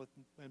down,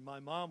 and my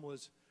mom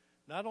was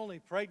not only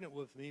pregnant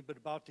with me, but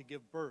about to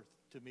give birth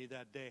to me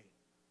that day.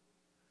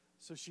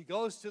 So she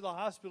goes to the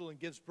hospital and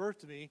gives birth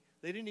to me.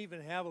 They didn't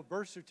even have a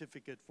birth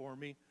certificate for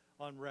me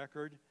on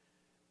record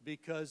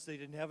because they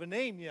didn't have a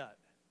name yet.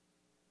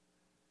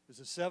 It was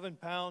a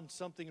 7-pound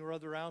something or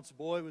other ounce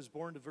boy, was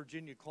born to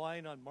Denny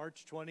Cline on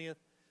March 20th,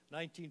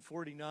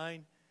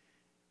 1949.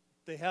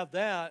 They have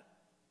that,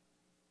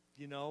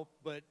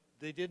 but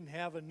they didn't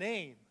have a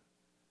name.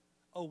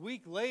 A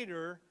week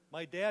later,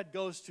 my dad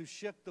goes to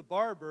Schick the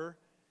barber,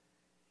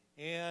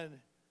 and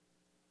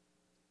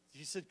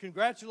he said,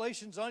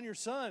 "Congratulations on your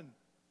son.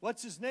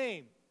 What's his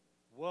name?"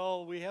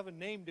 "Well, we haven't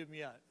named him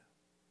yet."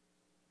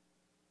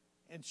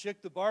 And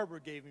Schick the barber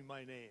gave me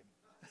my name.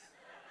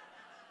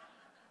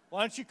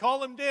 "Why don't you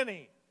call him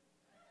Denny?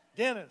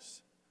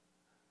 Dennis."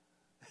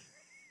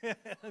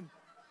 And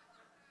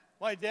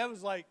my dad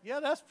was like, "Yeah,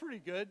 that's pretty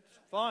good.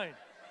 Fine."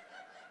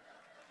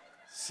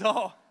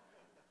 So,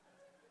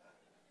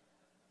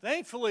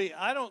 thankfully,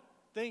 I don't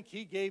think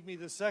he gave me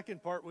the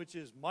second part, which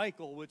is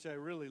Michael, which I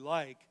really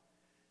like,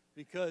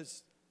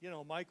 because,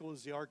 Michael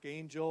is the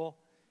archangel,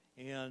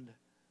 and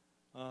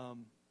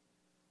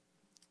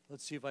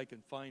let's see if I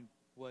can find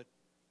what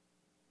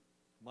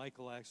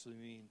Michael actually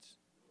means.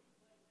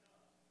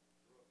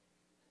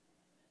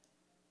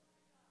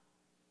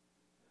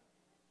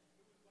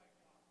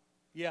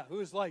 Yeah, who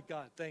is like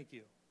God? Thank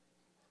you.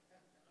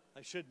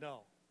 I should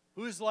know.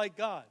 Who is like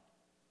God?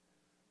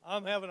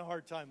 I'm having a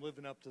hard time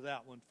living up to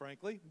that one,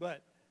 frankly,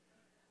 but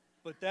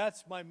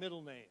that's my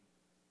middle name.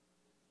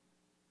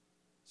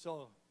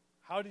 So,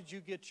 how did you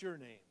get your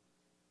name?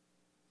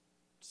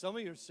 Some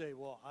of you say,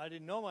 "Well, I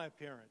didn't know my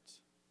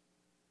parents.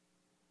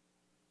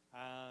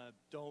 I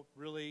don't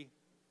really,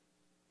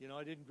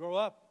 I didn't grow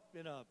up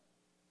in a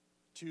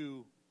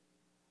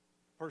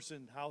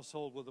two-person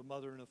household with a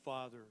mother and a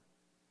father,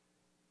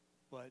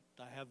 but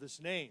I have this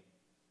name."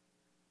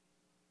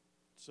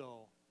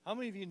 So, how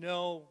many of you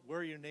know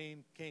where your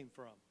name came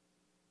from?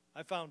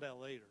 I found out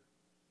later.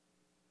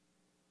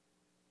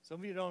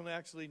 Some of you don't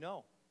actually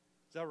know.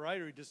 Is that right,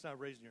 or are you just not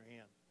raising your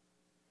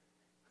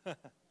hand?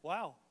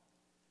 Wow.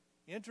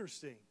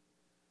 Interesting.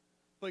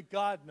 But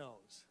God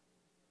knows.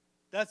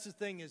 That's the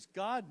thing, is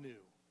God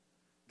knew.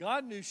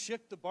 God knew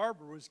Schick the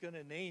barber was going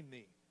to name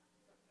me.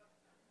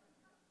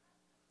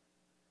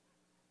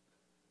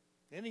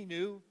 And he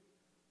knew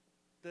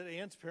that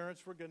Ann's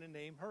parents were going to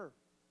name her.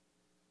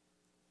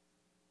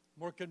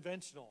 More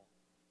conventional.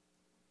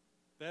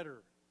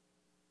 Better.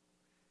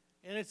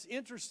 And it's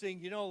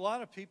interesting, a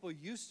lot of people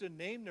used to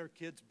name their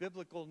kids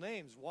biblical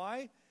names.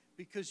 Why?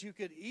 Because you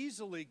could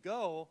easily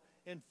go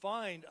and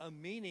find a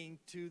meaning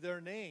to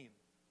their name.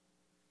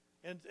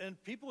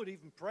 And people would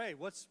even pray,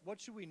 what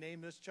should we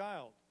name this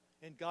child?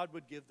 And God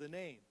would give the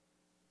name.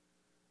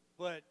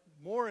 But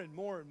more and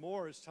more and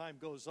more as time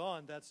goes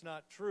on, that's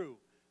not true.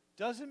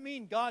 Doesn't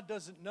mean God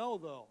doesn't know,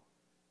 though.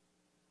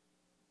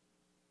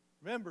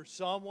 Remember,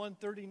 Psalm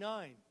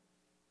 139.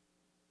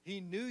 He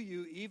knew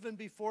you even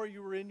before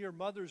you were in your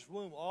mother's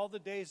womb. All the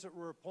days that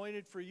were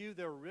appointed for you,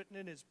 they were written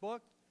in his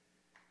book.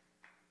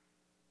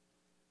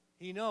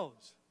 He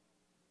knows.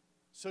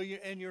 So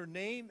your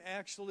name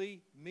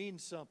actually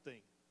means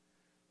something.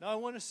 Now I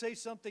want to say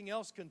something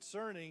else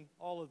concerning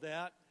all of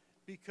that,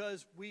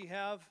 because we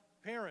have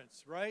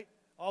parents, right?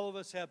 All of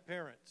us have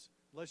parents,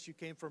 unless you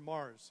came from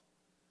Mars.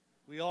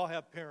 We all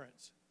have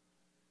parents.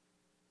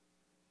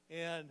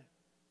 And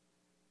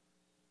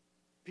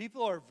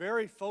people are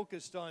very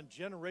focused on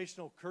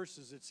generational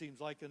curses, it seems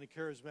like, in the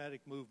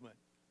charismatic movement.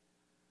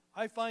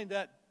 I find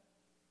that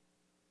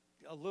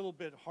a little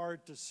bit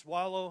hard to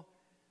swallow,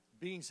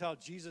 being how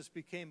Jesus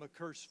became a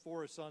curse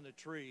for us on the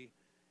tree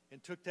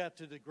and took that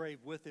to the grave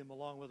with him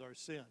along with our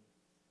sin.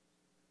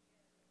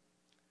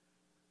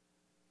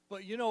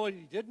 But you know what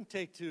he didn't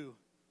take to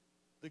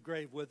the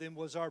grave with him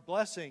was our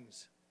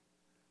blessings.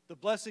 The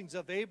blessings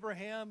of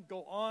Abraham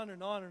go on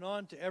and on and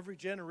on to every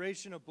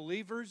generation of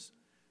believers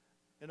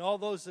and all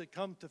those that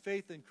come to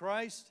faith in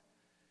Christ.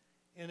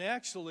 And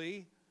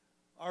actually,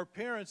 our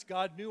parents,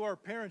 God knew our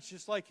parents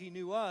just like he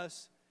knew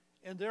us,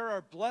 and there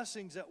are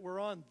blessings that were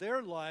on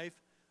their life.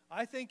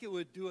 I think it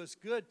would do us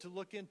good to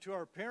look into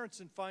our parents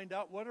and find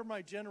out, what are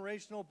my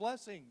generational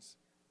blessings?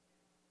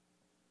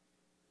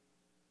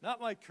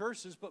 Not my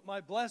curses, but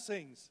my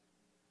blessings.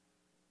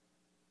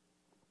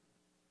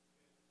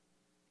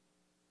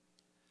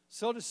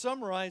 So to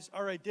summarize,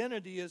 our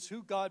identity is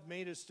who God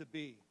made us to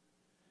be.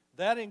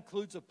 That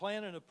includes a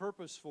plan and a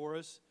purpose for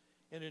us,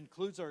 and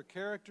includes our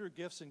character,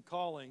 gifts, and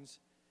callings,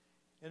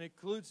 and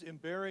includes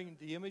bearing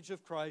the image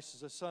of Christ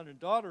as a son and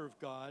daughter of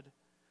God.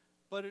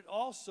 But it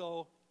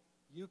also,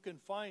 you can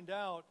find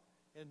out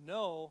and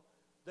know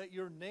that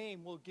your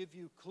name will give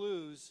you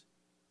clues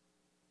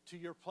to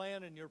your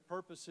plan and your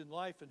purpose in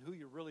life and who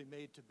you're really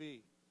made to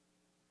be.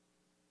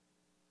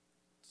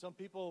 Some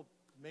people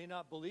may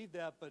not believe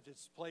that, but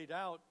it's played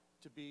out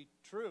to be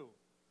true.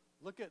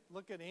 Look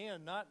at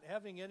Anne not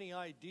having any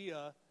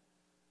idea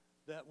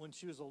that when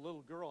she was a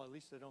little girl, at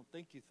least I don't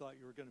think you thought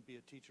you were going to be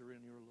a teacher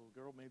when you were a little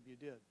girl. Maybe you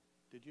did.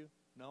 Did you?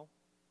 No?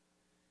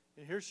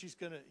 And here she's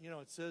going to,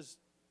 it says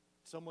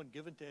someone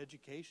given to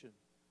education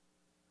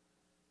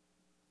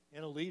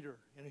and a leader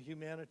and a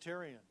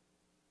humanitarian.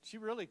 She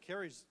really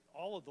carries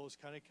all of those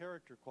kind of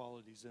character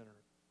qualities in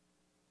her.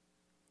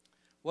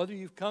 Whether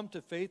you've come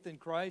to faith in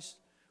Christ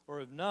or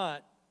have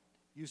not,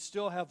 you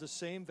still have the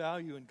same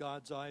value in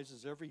God's eyes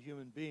as every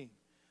human being.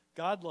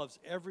 God loves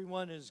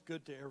everyone and is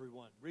good to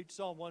everyone. Read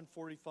Psalm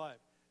 145.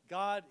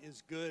 God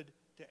is good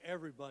to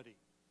everybody.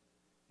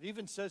 It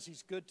even says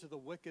he's good to the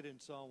wicked in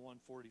Psalm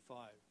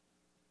 145.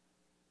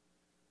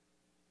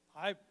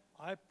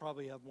 I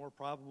probably have more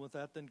problem with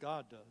that than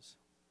God does.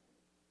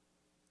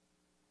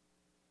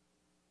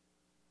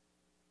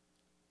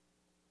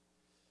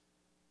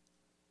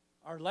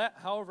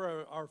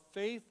 However, our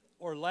faith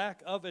or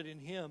lack of it in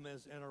him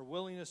and our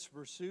willingness to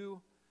pursue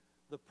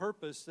the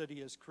purpose that he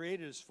has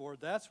created us for,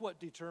 that's what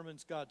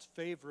determines God's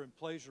favor and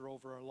pleasure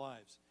over our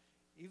lives.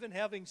 Even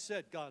having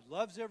said God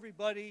loves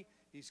everybody,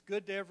 he's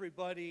good to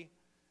everybody,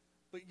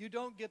 but you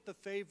don't get the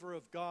favor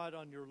of God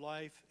on your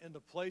life and the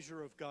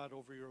pleasure of God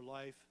over your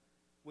life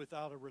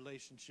without a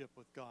relationship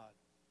with God.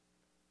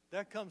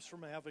 That comes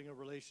from having a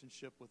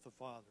relationship with the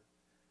Father.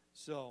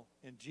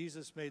 And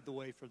Jesus made the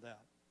way for that.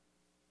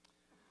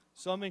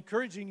 So I'm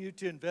encouraging you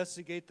to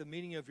investigate the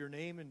meaning of your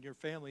name and your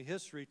family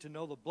history, to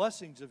know the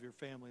blessings of your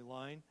family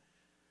line,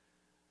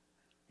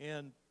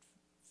 and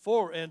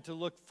to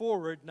look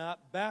forward,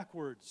 not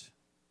backwards.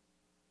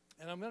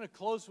 And I'm going to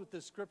close with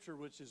this scripture,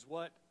 which is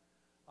what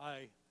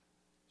I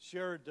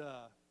shared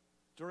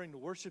during the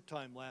worship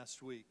time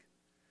last week.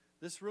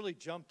 This really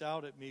jumped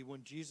out at me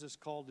when Jesus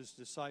called his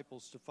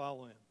disciples to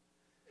follow him.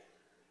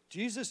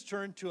 Jesus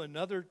turned to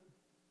another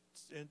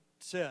and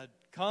said,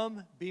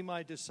 "Come, be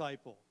my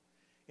disciple."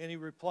 And he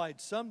replied,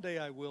 "Someday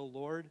I will,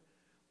 Lord,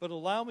 but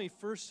allow me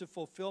first to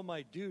fulfill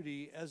my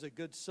duty as a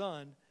good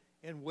son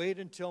and wait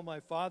until my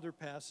father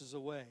passes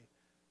away."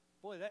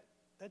 Boy,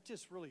 that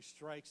just really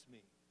strikes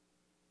me.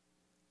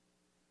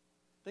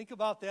 Think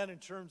about that in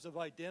terms of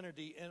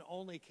identity and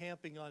only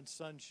camping on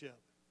sonship.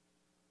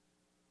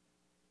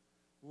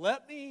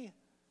 Let me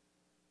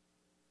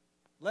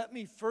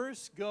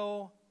first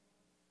go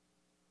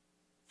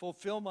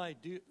fulfill my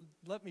duty.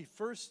 Let me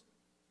first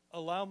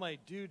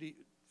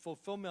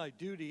fulfill my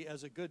duty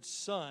as a good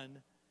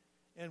son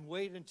and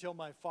wait until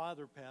my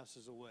father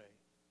passes away.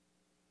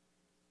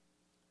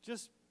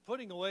 Just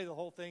putting away the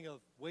whole thing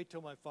of wait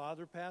till my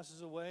father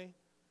passes away.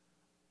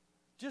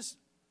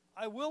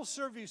 I will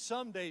serve you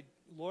someday,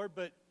 Lord,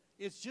 but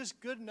it's just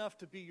good enough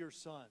to be your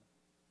son.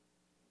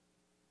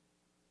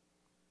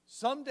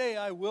 Someday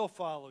I will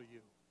follow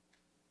you,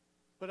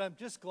 but I'm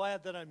just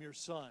glad that I'm your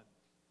son.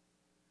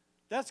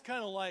 That's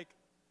kind of like,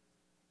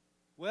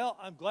 well,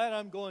 I'm glad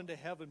I'm going to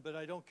heaven, but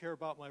I don't care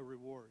about my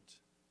rewards.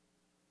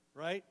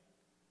 Right?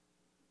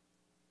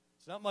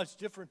 It's not much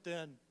different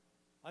than,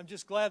 I'm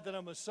just glad that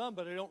I'm a son,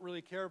 but I don't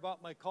really care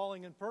about my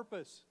calling and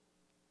purpose.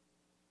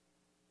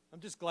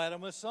 I'm just glad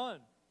I'm a son.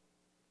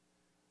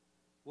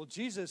 Well,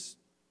 Jesus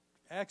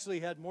actually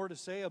had more to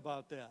say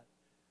about that.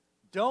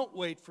 Don't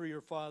wait for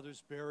your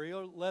father's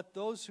burial. Let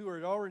those who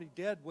are already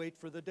dead wait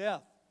for the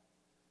death.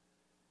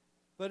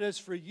 But as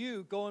for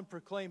you, go and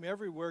proclaim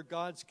everywhere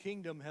God's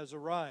kingdom has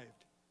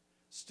arrived.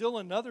 Still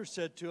another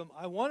said to him,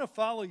 I want to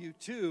follow you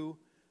too,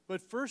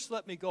 but first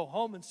let me go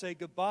home and say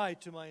goodbye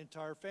to my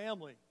entire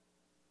family.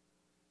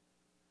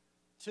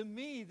 To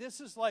me,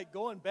 this is like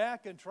going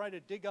back and trying to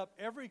dig up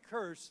every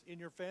curse in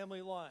your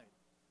family line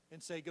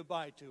and say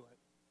goodbye to it.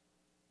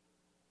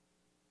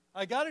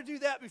 I got to do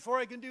that before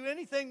I can do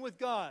anything with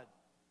God,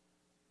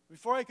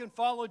 before I can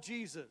follow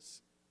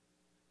Jesus.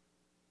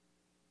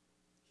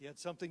 He had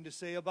something to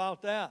say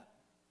about that.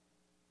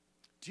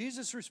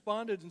 Jesus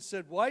responded and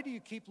said, why do you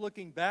keep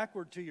looking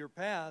backward to your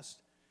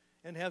past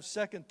and have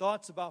second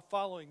thoughts about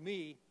following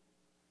me?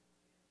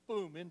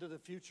 Boom, into the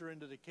future,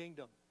 into the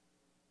kingdom.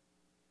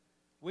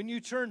 When you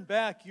turn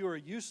back, you are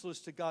useless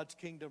to God's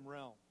kingdom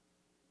realm.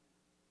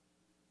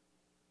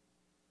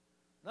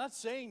 I'm not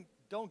saying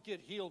don't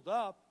get healed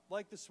up.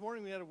 Like this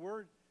morning we had a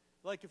word,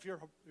 like if your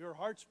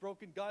heart's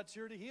broken, God's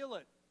here to heal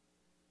it.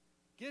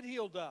 Get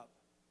healed up.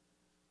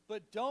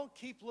 But don't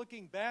keep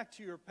looking back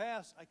to your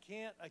past. I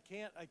can't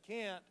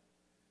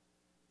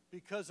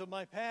because of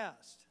my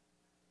past,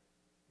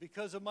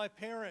 because of my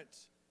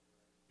parents,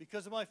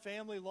 because of my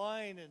family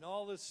line and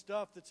all this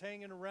stuff that's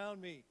hanging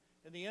around me.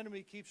 And the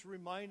enemy keeps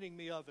reminding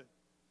me of it.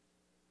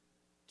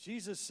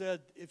 Jesus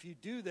said, if you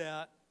do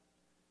that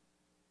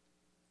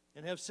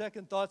and have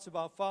second thoughts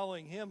about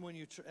following him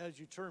as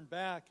you turn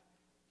back,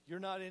 you're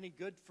not any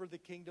good for the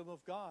kingdom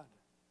of God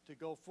to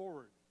go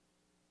forward.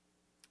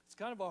 It's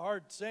kind of a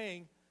hard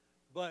saying,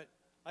 but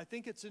I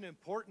think it's an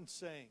important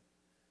saying.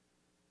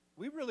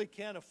 We really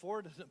can't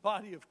afford in the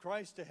body of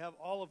Christ to have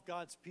all of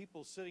God's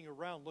people sitting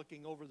around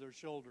looking over their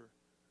shoulder,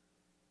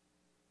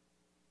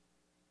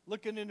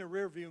 looking in the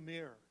rearview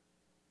mirror.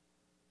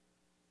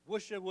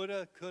 Wish I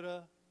woulda,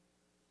 coulda,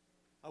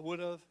 I would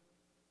have,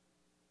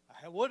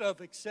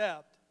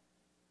 except.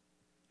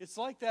 It's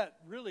like that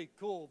really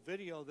cool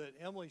video that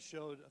Emily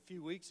showed a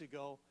few weeks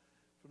ago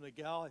from the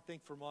gal, I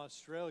think from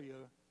Australia,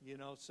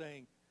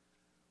 saying,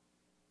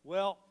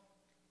 well,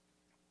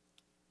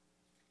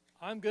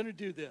 I'm going to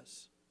do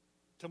this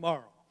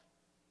tomorrow.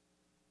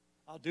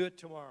 I'll do it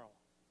tomorrow.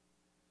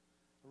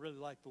 I really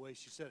like the way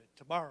she said it,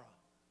 tomorrow,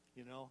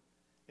 and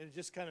it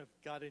just kind of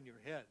got in your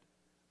head.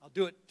 I'll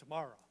do it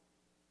tomorrow.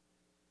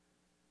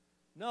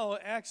 No,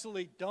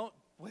 actually, don't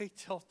wait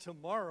till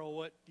tomorrow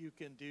what you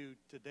can do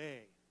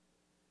today.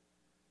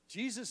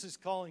 Jesus is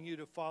calling you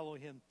to follow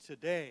him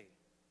today.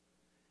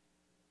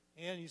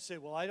 And you say,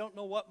 well, I don't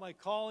know what my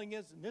calling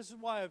is. And this is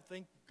why I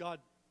think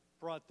God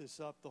brought this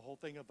up, the whole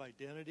thing of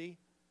identity.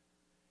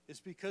 It's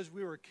because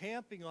we were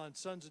camping on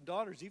sons and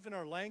daughters. Even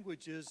our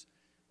language is,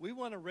 we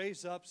want to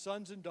raise up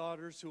sons and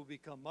daughters who will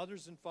become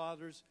mothers and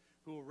fathers,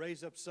 who will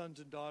raise up sons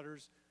and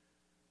daughters,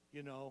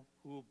 who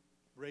will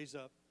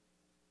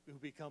who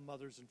become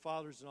mothers and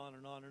fathers, and on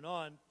and on and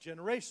on,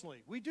 generationally.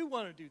 We do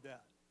want to do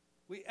that.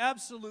 We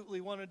absolutely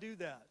want to do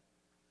that.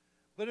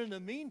 But in the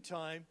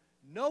meantime,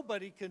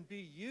 nobody can be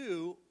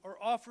you or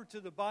offer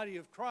to the body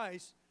of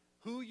Christ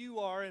who you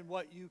are and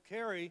what you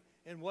carry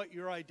and what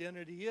your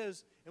identity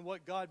is and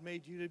what God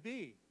made you to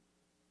be.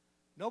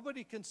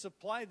 Nobody can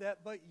supply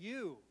that but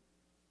you.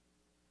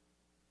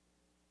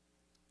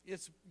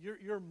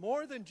 You're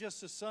more than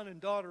just a son and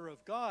daughter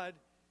of God.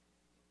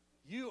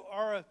 You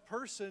are a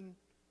person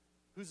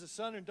who's a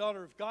son and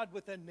daughter of God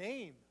with a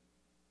name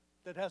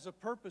that has a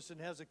purpose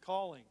and has a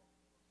calling.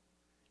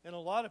 And a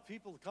lot of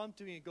people come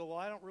to me and go, well,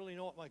 I don't really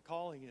know what my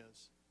calling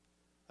is.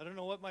 I don't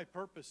know what my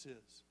purpose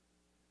is.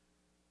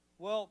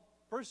 Well,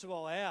 first of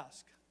all,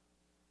 ask.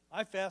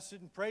 I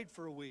fasted and prayed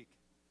for a week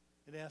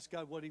and asked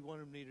God what he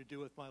wanted me to do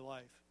with my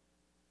life.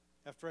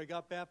 After I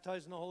got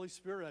baptized in the Holy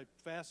Spirit, I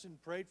fasted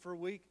and prayed for a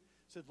week.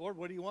 Said, Lord,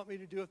 what do you want me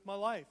to do with my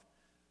life?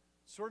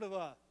 Sort of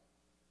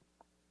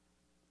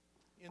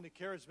in the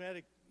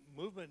charismatic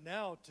movement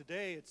now,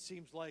 today, it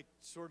seems like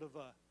sort of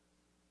a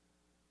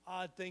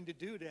odd thing to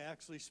do, to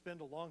actually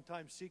spend a long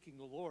time seeking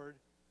the Lord.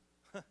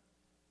 To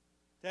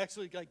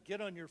actually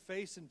get on your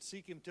face and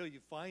seek him till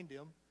you find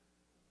him.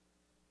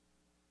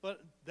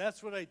 But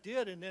that's what I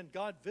did, and then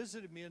God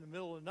visited me in the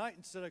middle of the night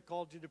and said, I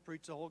called you to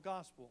preach the whole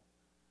gospel.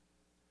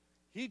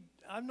 He's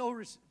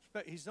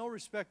no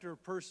respecter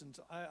of persons.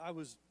 I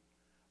was,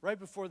 right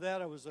before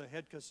that, I was a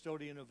head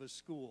custodian of a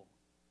school.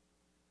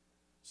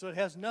 So it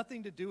has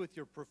nothing to do with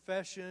your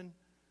profession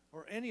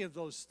or any of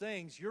those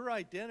things. Your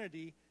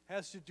identity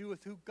has to do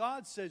with who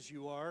God says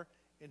you are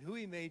and who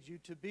he made you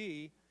to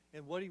be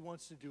and what he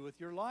wants to do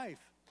with your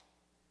life.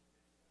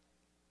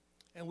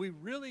 And we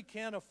really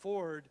can't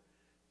afford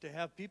to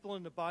have people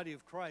in the body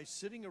of Christ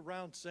sitting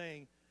around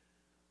saying,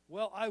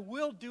 well, I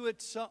will do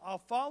it, I'll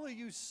follow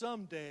you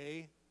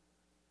someday,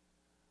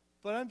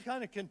 but I'm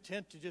kind of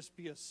content to just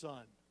be a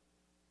son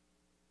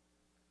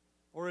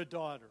or a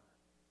daughter.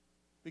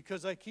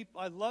 Because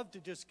I love to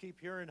just keep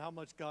hearing how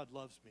much God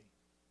loves me.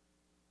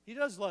 He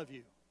does love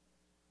you.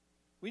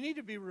 We need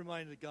to be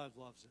reminded that God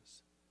loves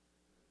us.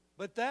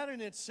 But that in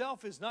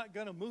itself is not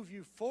going to move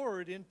you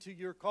forward into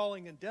your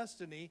calling and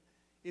destiny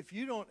if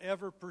you don't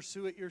ever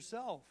pursue it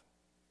yourself.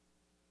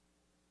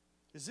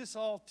 Is this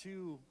all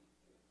too,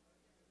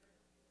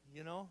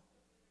 you know?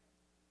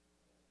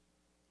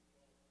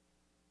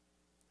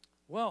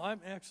 Well,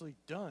 I'm actually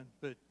done,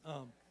 but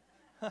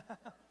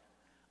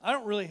I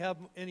don't really have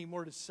any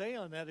more to say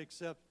on that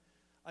except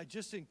I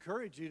just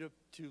encourage you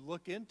to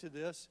look into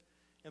this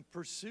and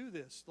pursue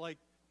this. Like,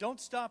 don't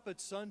stop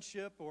at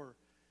sonship or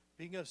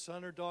being a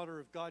son or daughter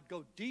of God.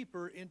 Go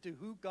deeper into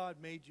who God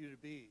made you to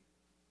be,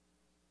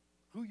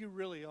 who you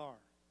really are.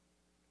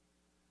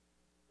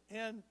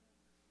 And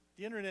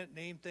the internet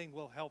name thing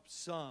will help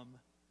some,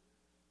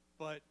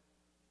 but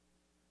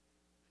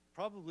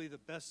probably the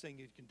best thing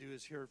you can do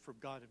is hear it from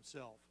God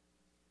himself.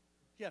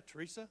 Yeah,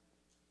 Teresa?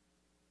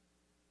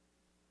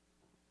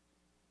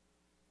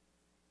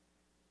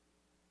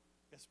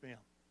 Yes,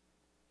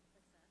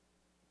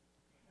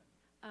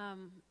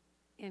 ma'am.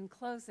 In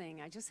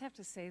closing, I just have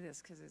to say this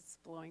because it's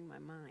blowing my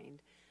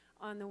mind.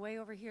 On the way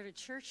over here to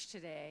church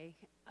today,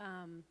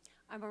 I'm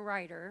a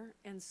writer,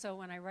 and so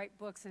when I write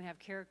books and have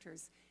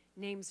characters,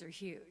 names are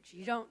huge.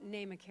 You don't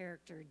name a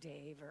character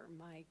Dave or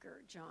Mike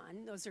or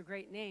John. Those are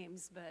great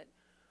names, but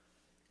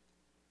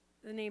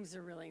the names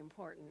are really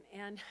important.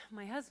 And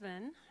my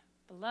husband,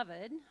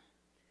 beloved,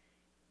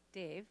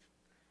 Dave,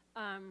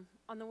 on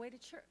the way to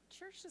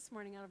church this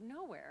morning out of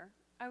nowhere,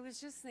 I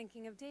was just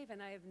thinking of Dave,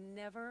 and I have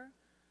never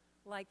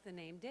liked the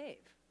name Dave.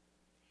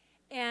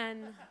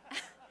 And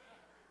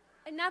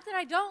not that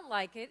I don't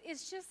like it,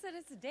 it's just that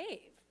it's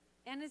Dave,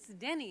 and it's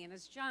Denny, and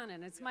it's John,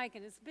 and it's Mike,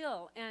 and it's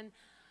Bill. And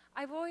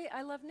I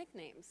love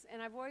nicknames,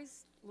 and I've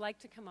always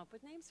liked to come up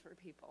with names for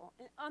people.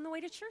 On the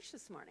way to church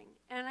this morning,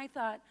 and I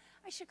thought,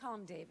 I should call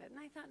him David. And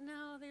I thought,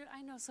 no,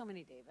 I know so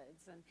many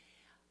Davids. And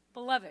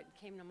Beloved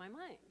came to my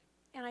mind.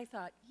 And I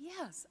thought,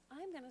 yes,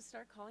 I'm going to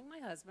start calling my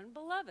husband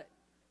Beloved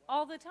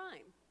all the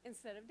time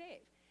instead of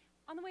Dave.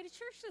 On the way to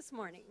church this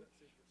morning.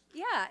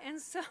 Yeah,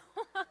 and so,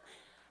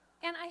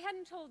 and I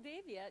hadn't told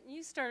Dave yet, and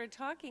you started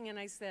talking, and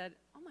I said,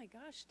 oh my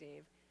gosh,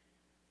 Dave,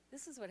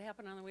 this is what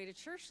happened on the way to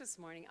church this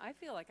morning. I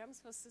feel like I'm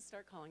supposed to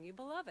start calling you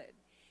Beloved.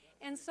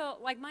 And so,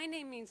 like, my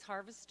name means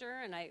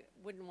harvester, and I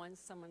wouldn't want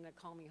someone to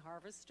call me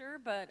harvester,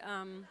 but,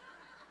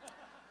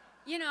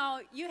 you know,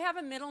 you have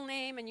a middle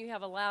name and you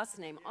have a last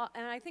name.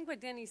 And I think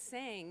what Denny's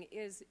saying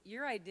is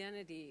your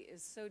identity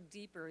is so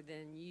deeper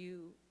than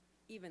you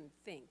even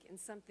think. And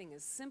something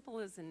as simple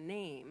as a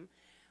name,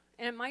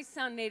 and it might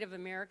sound Native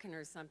American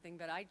or something,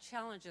 but I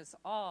challenge us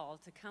all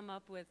to come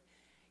up with,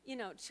 you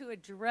know, to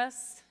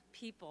address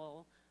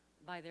people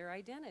by their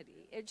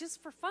identity.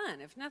 Just for fun,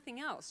 if nothing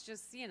else,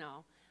 just, you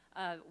know,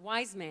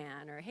 wise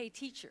man or hey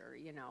teacher,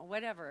 you know,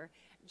 whatever.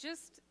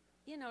 Just,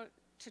 you know,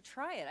 to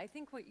try it. I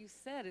think what you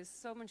said is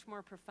so much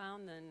more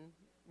profound than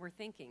we're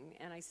thinking,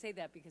 and I say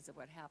that because of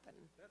what happened.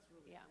 That's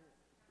really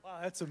cool. Wow,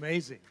 that's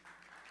amazing.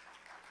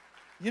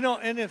 You know,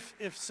 and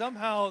if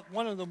somehow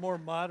one of the more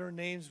modern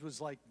names was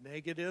like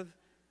negative,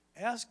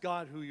 ask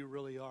God who you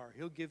really are.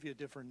 He'll give you a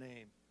different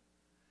name.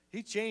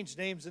 He changed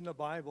names in the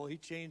Bible. He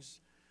changed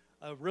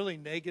a really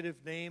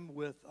negative name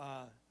with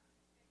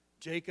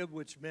Jacob,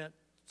 which meant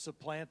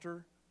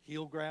supplanter,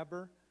 heel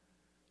grabber,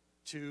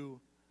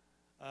 to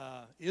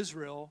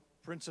Israel,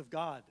 Prince of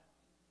God,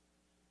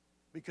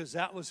 because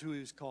that was who he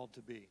was called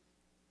to be.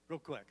 Real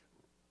quick.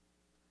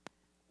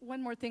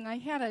 One more thing. I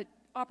had an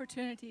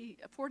opportunity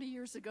 40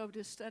 years ago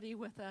to study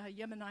with a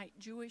Yemenite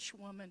Jewish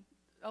woman,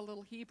 a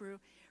little Hebrew.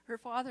 Her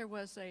father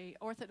was an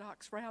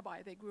Orthodox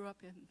rabbi. They grew up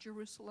in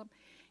Jerusalem.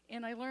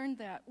 And I learned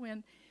that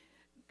when,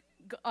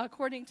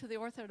 according to the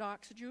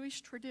Orthodox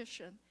Jewish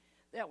tradition,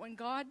 that when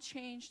God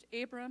changed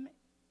Abram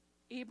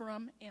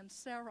and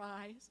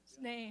Sarai's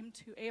name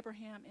to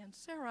Abraham and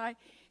Sarai,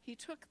 he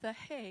took the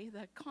hey,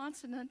 the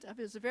consonant of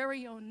his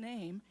very own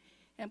name,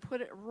 and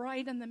put it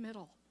right in the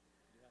middle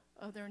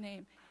of their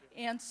name.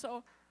 And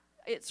so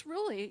it's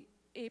really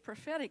a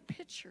prophetic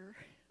picture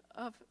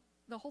of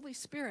the Holy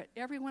Spirit.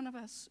 Every one of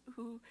us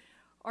who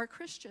are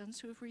Christians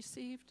who have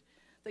received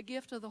the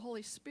gift of the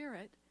Holy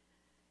Spirit,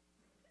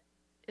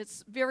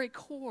 it's very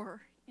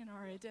core in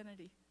our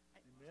identity.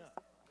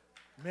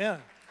 Amen.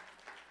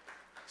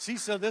 See,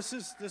 so this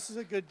is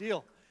a good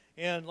deal.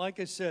 And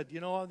like I said, you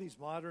know, all these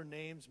modern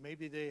names,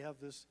 maybe they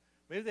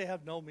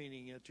have no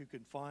meaning yet you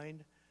can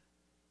find.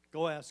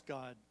 Go ask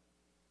God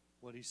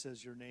what he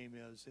says your name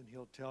is, and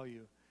he'll tell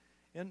you.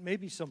 And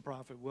maybe some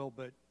prophet will,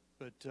 but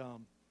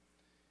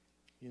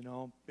you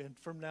know, and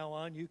from now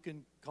on, you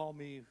can call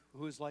me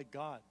who is like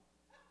God.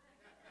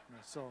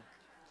 So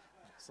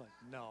it's like,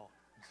 no,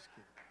 I'm just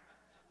kidding.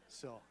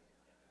 So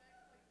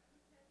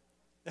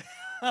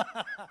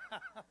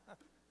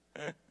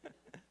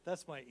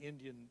that's my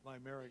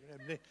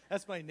American,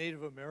 that's my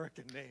Native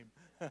American name.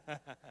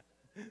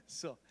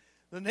 So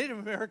the Native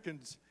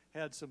Americans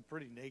had some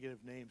pretty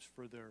negative names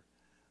for their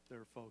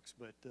folks,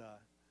 but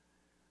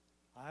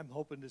I'm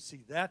hoping to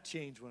see that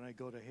change when I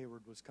go to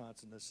Hayward,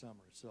 Wisconsin this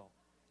summer. So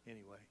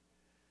anyway,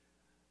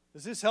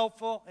 is this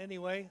helpful?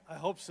 Anyway, I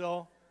hope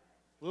so.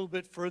 a little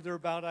bit further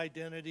about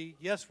identity.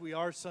 Yes, we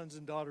are sons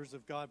and daughters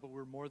of God, but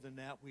we're more than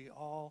that. We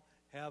all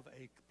have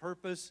a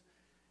purpose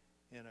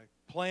and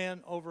a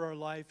plan over our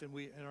life, and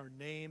our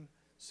name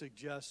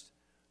suggests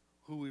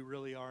who we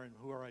really are and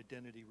who our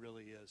identity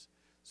really is.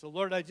 So,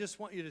 Lord, I just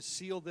want you to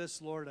seal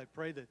this, Lord. I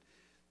pray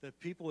that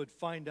people would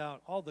find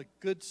out all the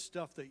good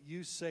stuff that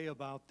you say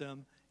about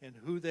them and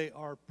who they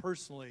are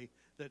personally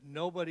that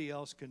nobody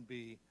else can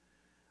be.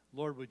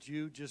 Lord, would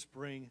you just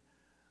bring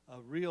a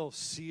real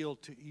seal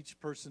to each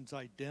person's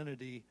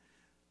identity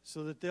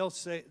so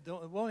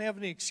that won't have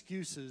any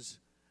excuses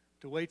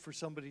to wait for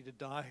somebody to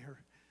die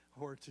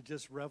or to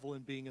just revel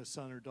in being a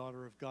son or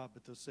daughter of God,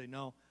 but they'll say,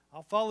 no,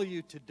 I'll follow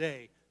you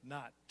today,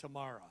 not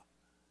tomorrow.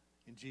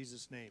 In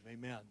Jesus' name,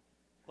 amen.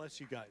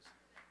 Bless you guys.